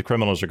only the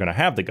criminals are going to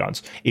have the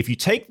guns. If you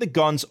take the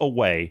guns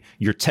away,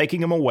 you're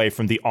taking them away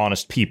from the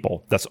honest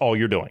people. That's all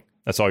you're doing.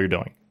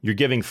 You're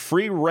giving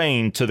free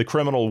rein to the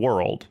criminal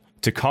world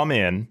to come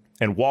in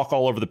and walk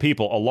all over the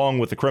people along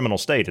with the criminal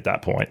state at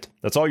that point.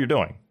 That's all you're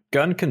doing.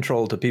 Gun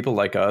control to people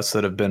like us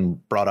that have been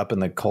brought up in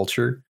the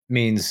culture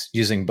means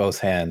using both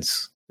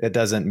hands. It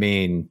doesn't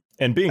mean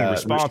and being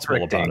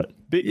responsible about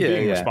it.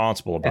 Being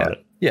responsible about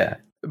it. Yeah,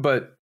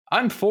 but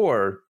I'm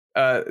for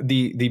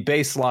the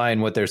baseline.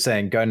 What they're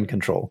saying, gun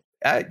control.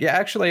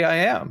 Actually, I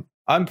am.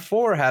 I'm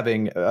for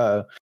having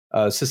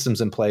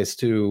systems in place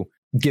to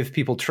give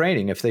people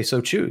training if they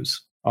so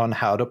choose on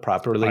how to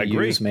properly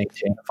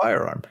maintain a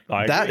firearm.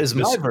 That is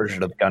my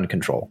version of gun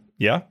control.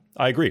 Yeah,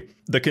 I agree.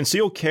 The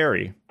concealed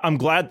carry, I'm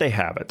glad they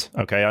have it.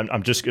 Okay,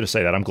 I'm just going to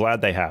say that. I'm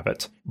glad they have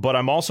it. But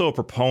I'm also a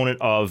proponent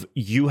of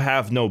you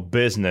have no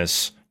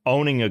business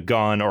owning a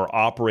gun or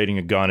operating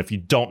a gun if you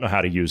don't know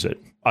how to use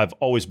it. I've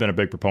always been a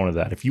big proponent of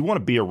that. If you want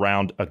to be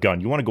around a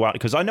gun, you want to go out,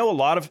 because I know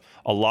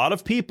a lot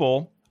of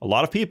people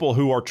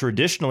who are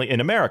traditionally in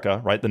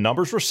America, right? The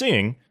numbers we're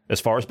seeing as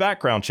far as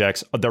background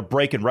checks, they're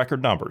breaking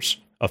record numbers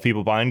of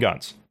people buying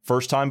guns.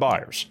 First-time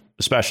buyers,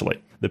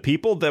 especially. The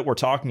people that we're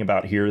talking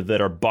about here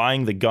that are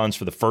buying the guns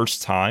for the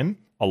first time,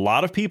 a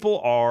lot of people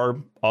are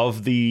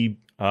of the,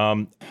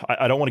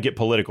 I don't want to get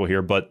political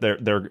here, but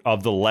they're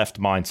of the left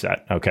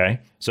mindset, okay?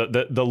 So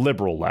the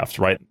liberal left,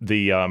 right?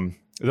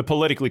 The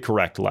politically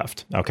correct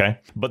left, okay?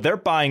 But they're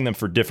buying them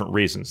for different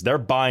reasons. They're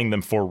buying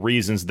them for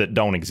reasons that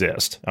don't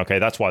exist, okay?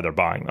 That's why they're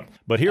buying them.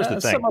 But here's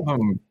the thing.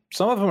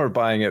 Some of them are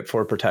buying it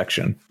for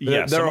protection.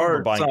 Yeah, there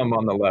are some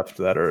on the left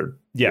that are.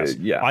 Yes.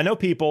 Yeah. I know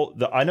people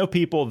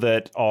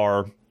that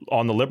are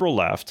on the liberal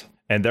left,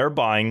 and they're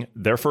buying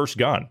their first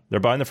gun. They're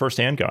buying their first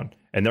handgun,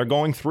 and they're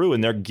going through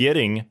and they're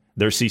getting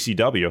their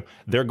CCW.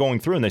 They're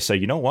going through and they say,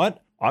 you know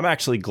what? I'm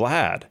actually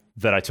glad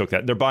that I took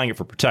that. They're buying it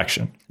for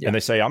protection. Yeah. And they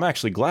say, I'm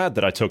actually glad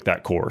that I took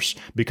that course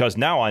because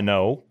now I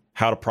know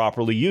how to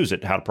properly use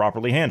it, how to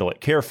properly handle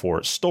it, care for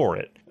it, store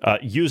it,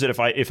 use it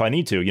if I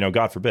need to,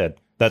 God forbid.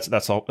 That's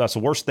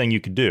the worst thing you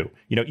could do.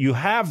 You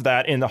have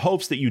that in the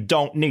hopes that you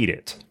don't need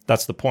it.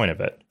 That's the point of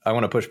it. I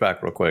want to push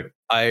back real quick.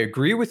 I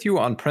agree with you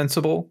on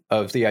principle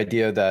of the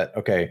idea that,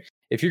 okay,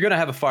 if you're going to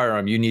have a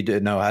firearm, you need to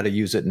know how to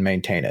use it and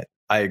maintain it.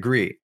 I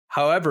agree.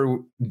 However,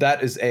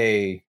 that is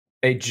a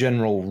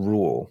general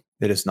rule.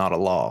 It is not a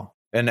law.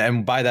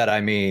 And by that,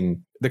 I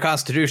mean, the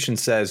Constitution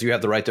says you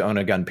have the right to own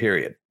a gun,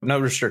 period. No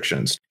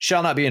restrictions.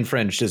 Shall not be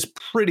infringed is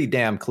pretty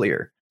damn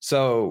clear.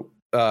 So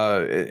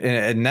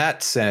in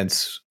that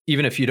sense,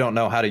 even if you don't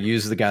know how to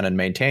use the gun and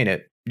maintain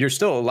it, you're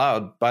still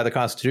allowed by the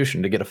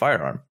Constitution to get a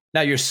firearm.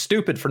 Now, you're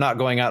stupid for not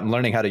going out and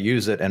learning how to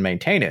use it and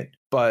maintain it,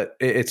 but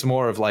it's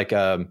more of like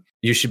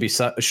you should be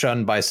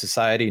shunned by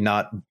society,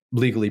 not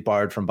legally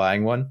barred from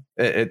buying one.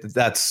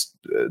 That's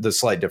the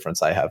slight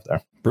difference I have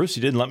there. Bruce,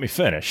 you didn't let me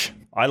finish.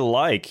 I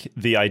like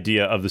the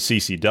idea of the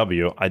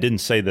CCW. I didn't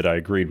say that I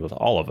agreed with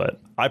all of it.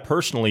 I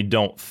personally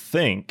don't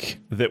think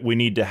that we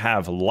need to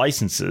have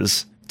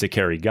licenses to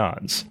carry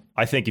guns.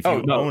 I think if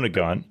you own a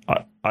gun...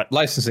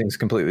 licensing is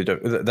completely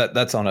different.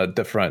 That's on a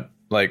different...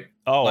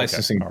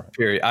 licensing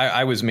period.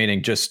 I was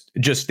meaning just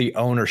the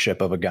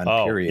ownership of a gun,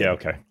 period. Yeah,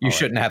 okay. You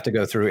shouldn't have to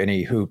go through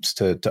any hoops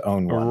to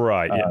own one.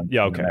 Right.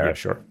 Yeah. Okay. Yeah,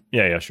 sure.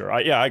 Yeah, sure.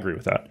 I agree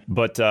with that.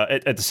 But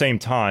at the same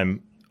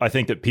time, I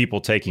think that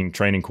people taking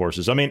training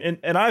courses, I mean,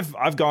 and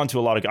I've gone to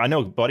a lot of, I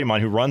know a buddy of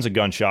mine who runs a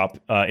gun shop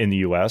in the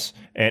U.S.,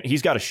 and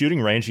he's got a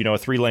shooting range, a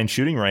 3-lane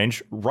shooting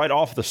range right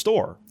off the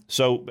store.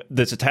 So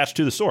that's attached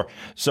to the store.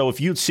 So if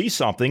you see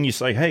something, you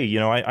say, hey,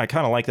 I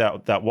kind of like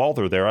that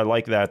Walther there. I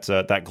like that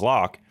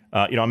Glock.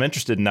 I'm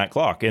interested in that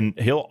Glock. And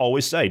he'll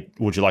always say,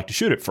 would you like to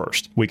shoot it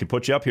first? We could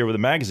put you up here with a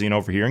magazine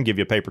over here and give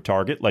you a paper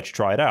target, let you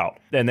try it out.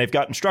 And they've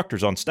got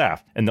instructors on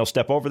staff, and they'll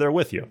step over there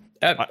with you.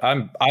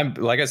 I'm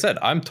like I said,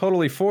 I'm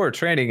totally for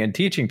training and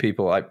teaching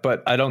people,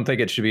 but I don't think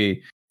it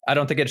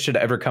should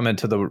ever come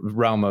into the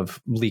realm of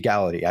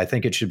legality. I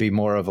think it should be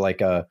more of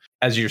like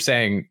as you're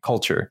saying,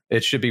 culture.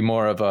 It should be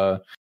more of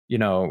a,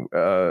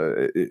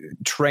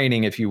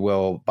 training, if you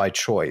will, by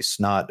choice,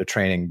 not a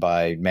training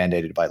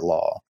mandated by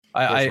law.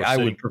 I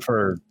would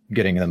prefer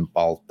getting them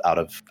all out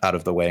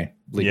of the way.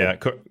 Legal. Yeah,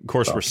 of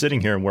course, we're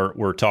sitting here and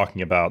we're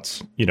talking about,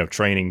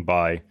 training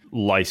by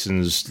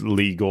licensed,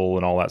 legal,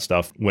 and all that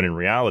stuff. When in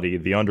reality,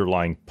 the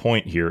underlying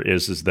point here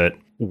is that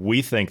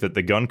we think that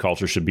the gun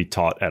culture should be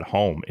taught at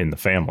home in the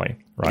family,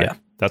 right? Yeah.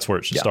 That's where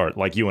it should start.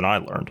 Like you and I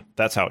learned.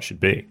 That's how it should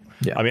be.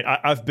 Yeah. I mean,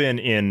 I've been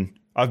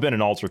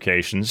in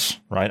altercations,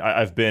 right?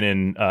 I've been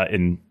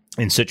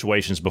in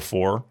situations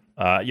before,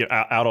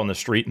 out on the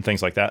street and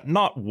things like that.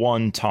 Not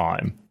one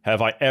time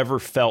have I ever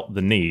felt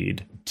the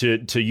need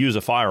to use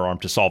a firearm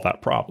to solve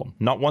that problem.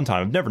 Not one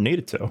time. I've never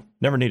needed to.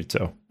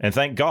 And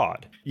thank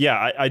God.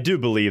 Yeah, I do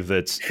believe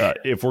that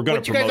if we're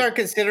going to promote... What you guys are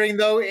considering,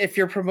 though, if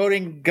you're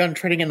promoting gun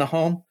training in the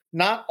home,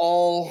 not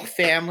all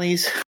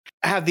families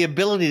have the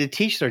ability to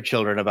teach their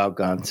children about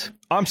guns.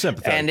 I'm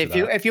sympathetic. And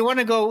if you want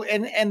to go,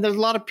 and there's a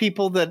lot of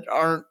people that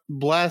aren't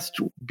blessed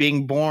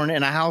being born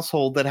in a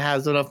household that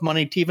has enough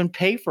money to even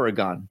pay for a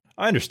gun.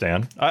 I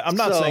understand. I'm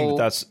not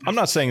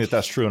saying that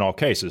that's true in all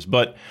cases,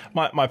 but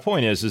my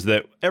point is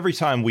that every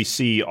time we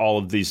see all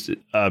of these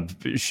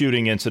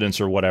shooting incidents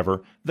or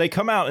whatever, they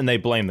come out and they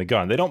blame the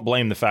gun. They don't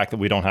blame the fact that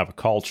we don't have a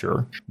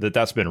culture,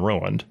 that's been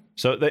ruined.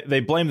 So they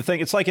blame the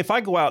thing. It's like if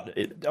I go out,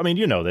 I mean,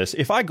 this.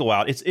 If I go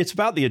out, it's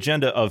about the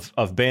agenda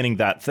of banning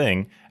that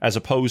thing as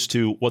opposed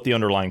to what the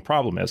underlying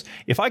problem is.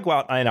 If I go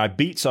out and I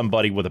beat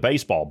somebody with a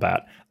baseball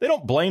bat, they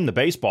don't blame the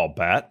baseball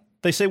bat.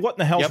 They say, what in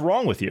the hell's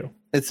wrong with you?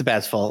 It's the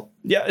bat's fault.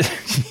 Yeah,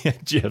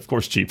 of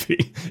course,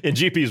 GP. In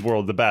GP's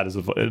world, the bat is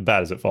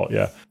at fault.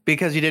 Yeah,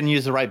 because you didn't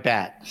use the right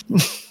bat.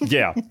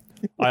 Yeah,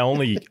 I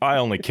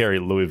only carry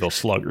Louisville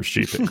Sluggers,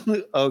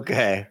 GP.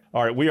 Okay.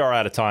 All right, we are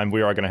out of time.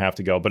 We are going to have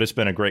to go, but it's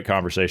been a great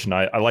conversation.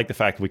 I like the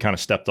fact that we kind of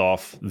stepped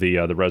off the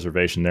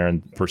reservation there,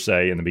 and per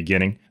se in the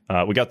beginning,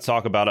 we got to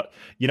talk about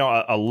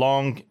a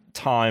long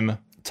time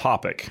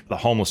topic, the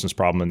homelessness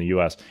problem in the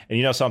U.S.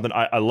 And something,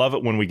 I love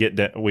it when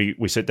we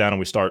we sit down and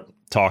we start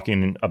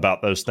talking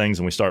about those things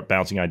and we start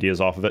bouncing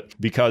ideas off of it,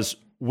 because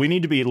we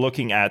need to be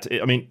looking at,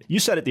 I mean, you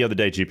said it the other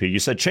day, GP, you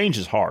said change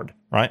is hard,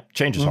 right?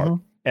 Change is hard.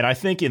 And I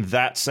think in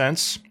that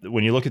sense,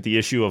 when you look at the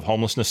issue of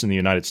homelessness in the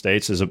United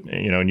States,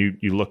 and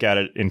you look at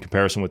it in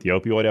comparison with the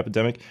opioid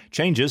epidemic,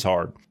 change is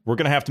hard. We're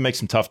going to have to make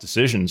some tough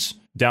decisions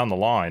down the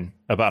line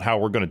about how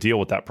we're going to deal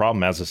with that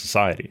problem as a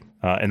society.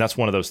 And that's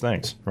one of those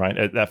things,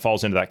 right? That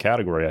falls into that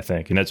category, I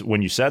think. And it's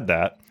when you said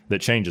that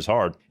change is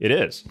hard, it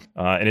is.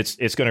 And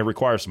it's going to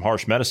require some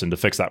harsh medicine to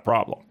fix that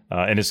problem.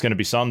 And it's going to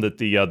be some that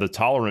the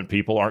tolerant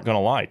people aren't going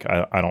to like,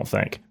 I don't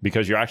think,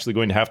 because you're actually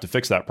going to have to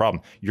fix that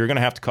problem. You're going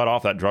to have to cut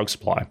off that drug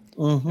supply.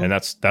 And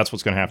that's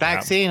what's going to have to happen.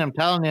 Vaccine, I'm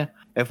telling you.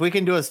 If we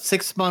can do a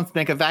 6 month,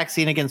 make a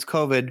vaccine against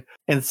COVID,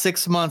 in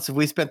 6 months, if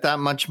we spent that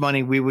much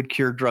money, we would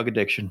cure drug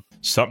addiction.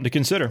 Something to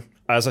consider.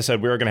 As I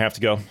said, we are going to have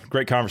to go.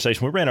 Great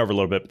conversation. We ran over a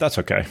little bit, but that's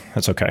okay.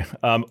 That's okay.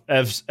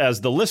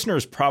 As the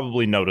listeners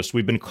probably noticed,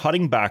 we've been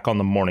cutting back on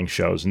the morning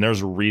shows, and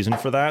there's a reason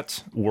for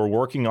that. We're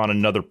working on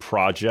another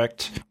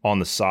project on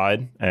the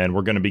side, and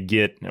we're going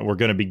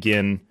to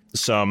begin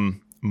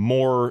some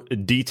more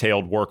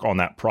detailed work on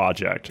that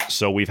project.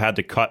 So we've had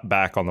to cut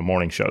back on the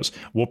morning shows.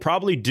 We'll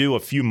probably do a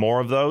few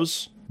more of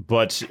those,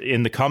 But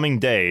in the coming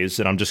days,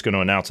 and I'm just going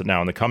to announce it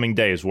now, in the coming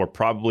days, we're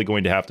probably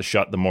going to have to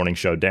shut the morning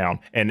show down.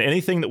 And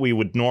anything that we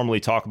would normally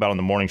talk about on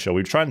the morning show,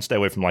 we try and stay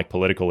away from like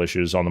political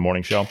issues on the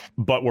morning show,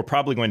 but we're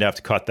probably going to have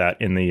to cut that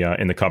in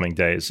the coming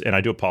days. And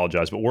I do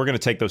apologize, but we're going to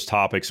take those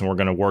topics and we're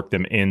going to work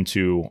them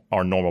into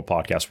our normal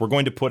podcast. We're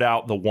going to put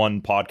out the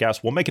one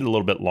podcast. We'll make it a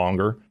little bit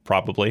longer,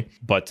 probably,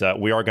 but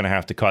we are going to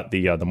have to cut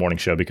the morning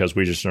show because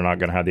we just are not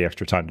going to have the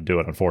extra time to do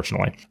it,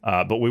 unfortunately.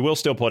 But we will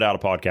still put out a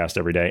podcast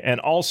every day. And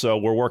also,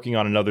 we're working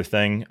on another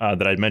thing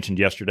that I mentioned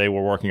yesterday.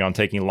 We're working on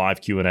taking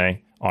live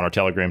Q&A on our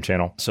Telegram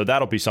channel. So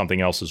that'll be something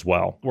else as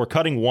well. We're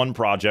cutting one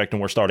project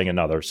and we're starting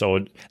another. So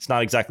it's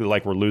not exactly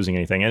like we're losing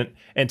anything.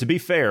 And to be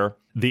fair,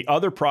 the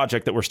other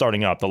project that we're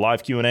starting up, the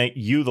live Q&A,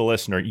 you, the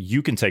listener,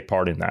 you can take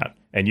part in that.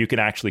 And you can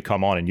actually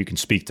come on and you can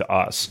speak to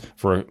us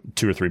for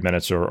 2 or 3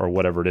 minutes or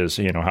whatever it is,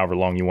 however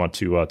long you want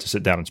to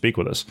sit down and speak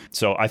with us.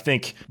 So I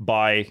think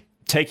by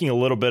taking a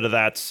little bit of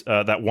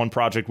that one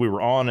project we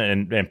were on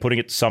and putting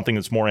it to something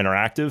that's more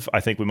interactive, I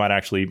think we might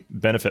actually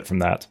benefit from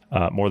that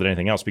more than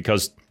anything else,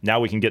 because now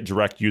we can get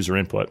direct user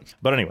input.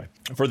 But anyway,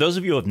 for those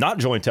of you who have not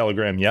joined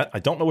Telegram yet, I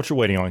don't know what you're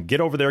waiting on.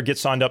 Get over there, get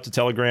signed up to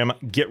Telegram,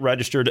 get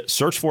registered,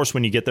 search for us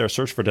when you get there,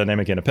 search for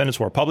Dynamic Independence.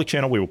 We're a public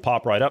channel. We will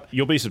pop right up.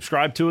 You'll be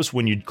subscribed to us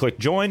when you click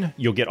join.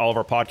 You'll get all of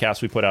our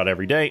podcasts we put out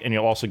every day, and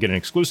you'll also get an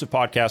exclusive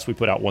podcast we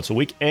put out once a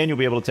week, and you'll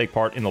be able to take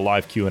part in the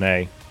live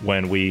Q&A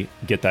when we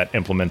get that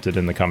implemented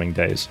in the coming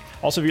days.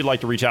 Also, if you'd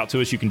like to reach out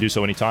to us, you can do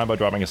so anytime by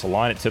dropping us a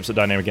line at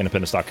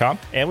tips@dynamicindependence.com.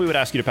 And we would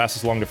ask you to pass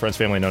this along to friends,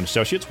 family, and known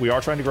associates. We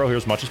are trying to grow here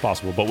as much as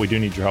possible, but we do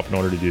need your help in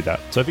order to do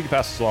that. So if you could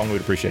pass this along, we'd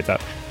appreciate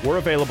that. We're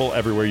available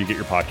everywhere you get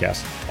your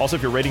podcasts. Also,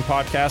 if you're rating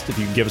podcast, if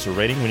you can give us a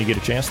rating when you get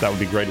a chance, that would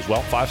be great as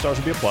well. 5 stars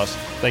would be a plus.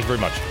 Thank you very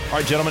much. All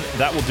right, gentlemen,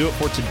 that will do it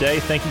for today.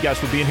 Thank you guys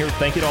for being here.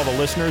 Thank you to all the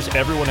listeners.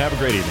 Everyone have a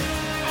great evening.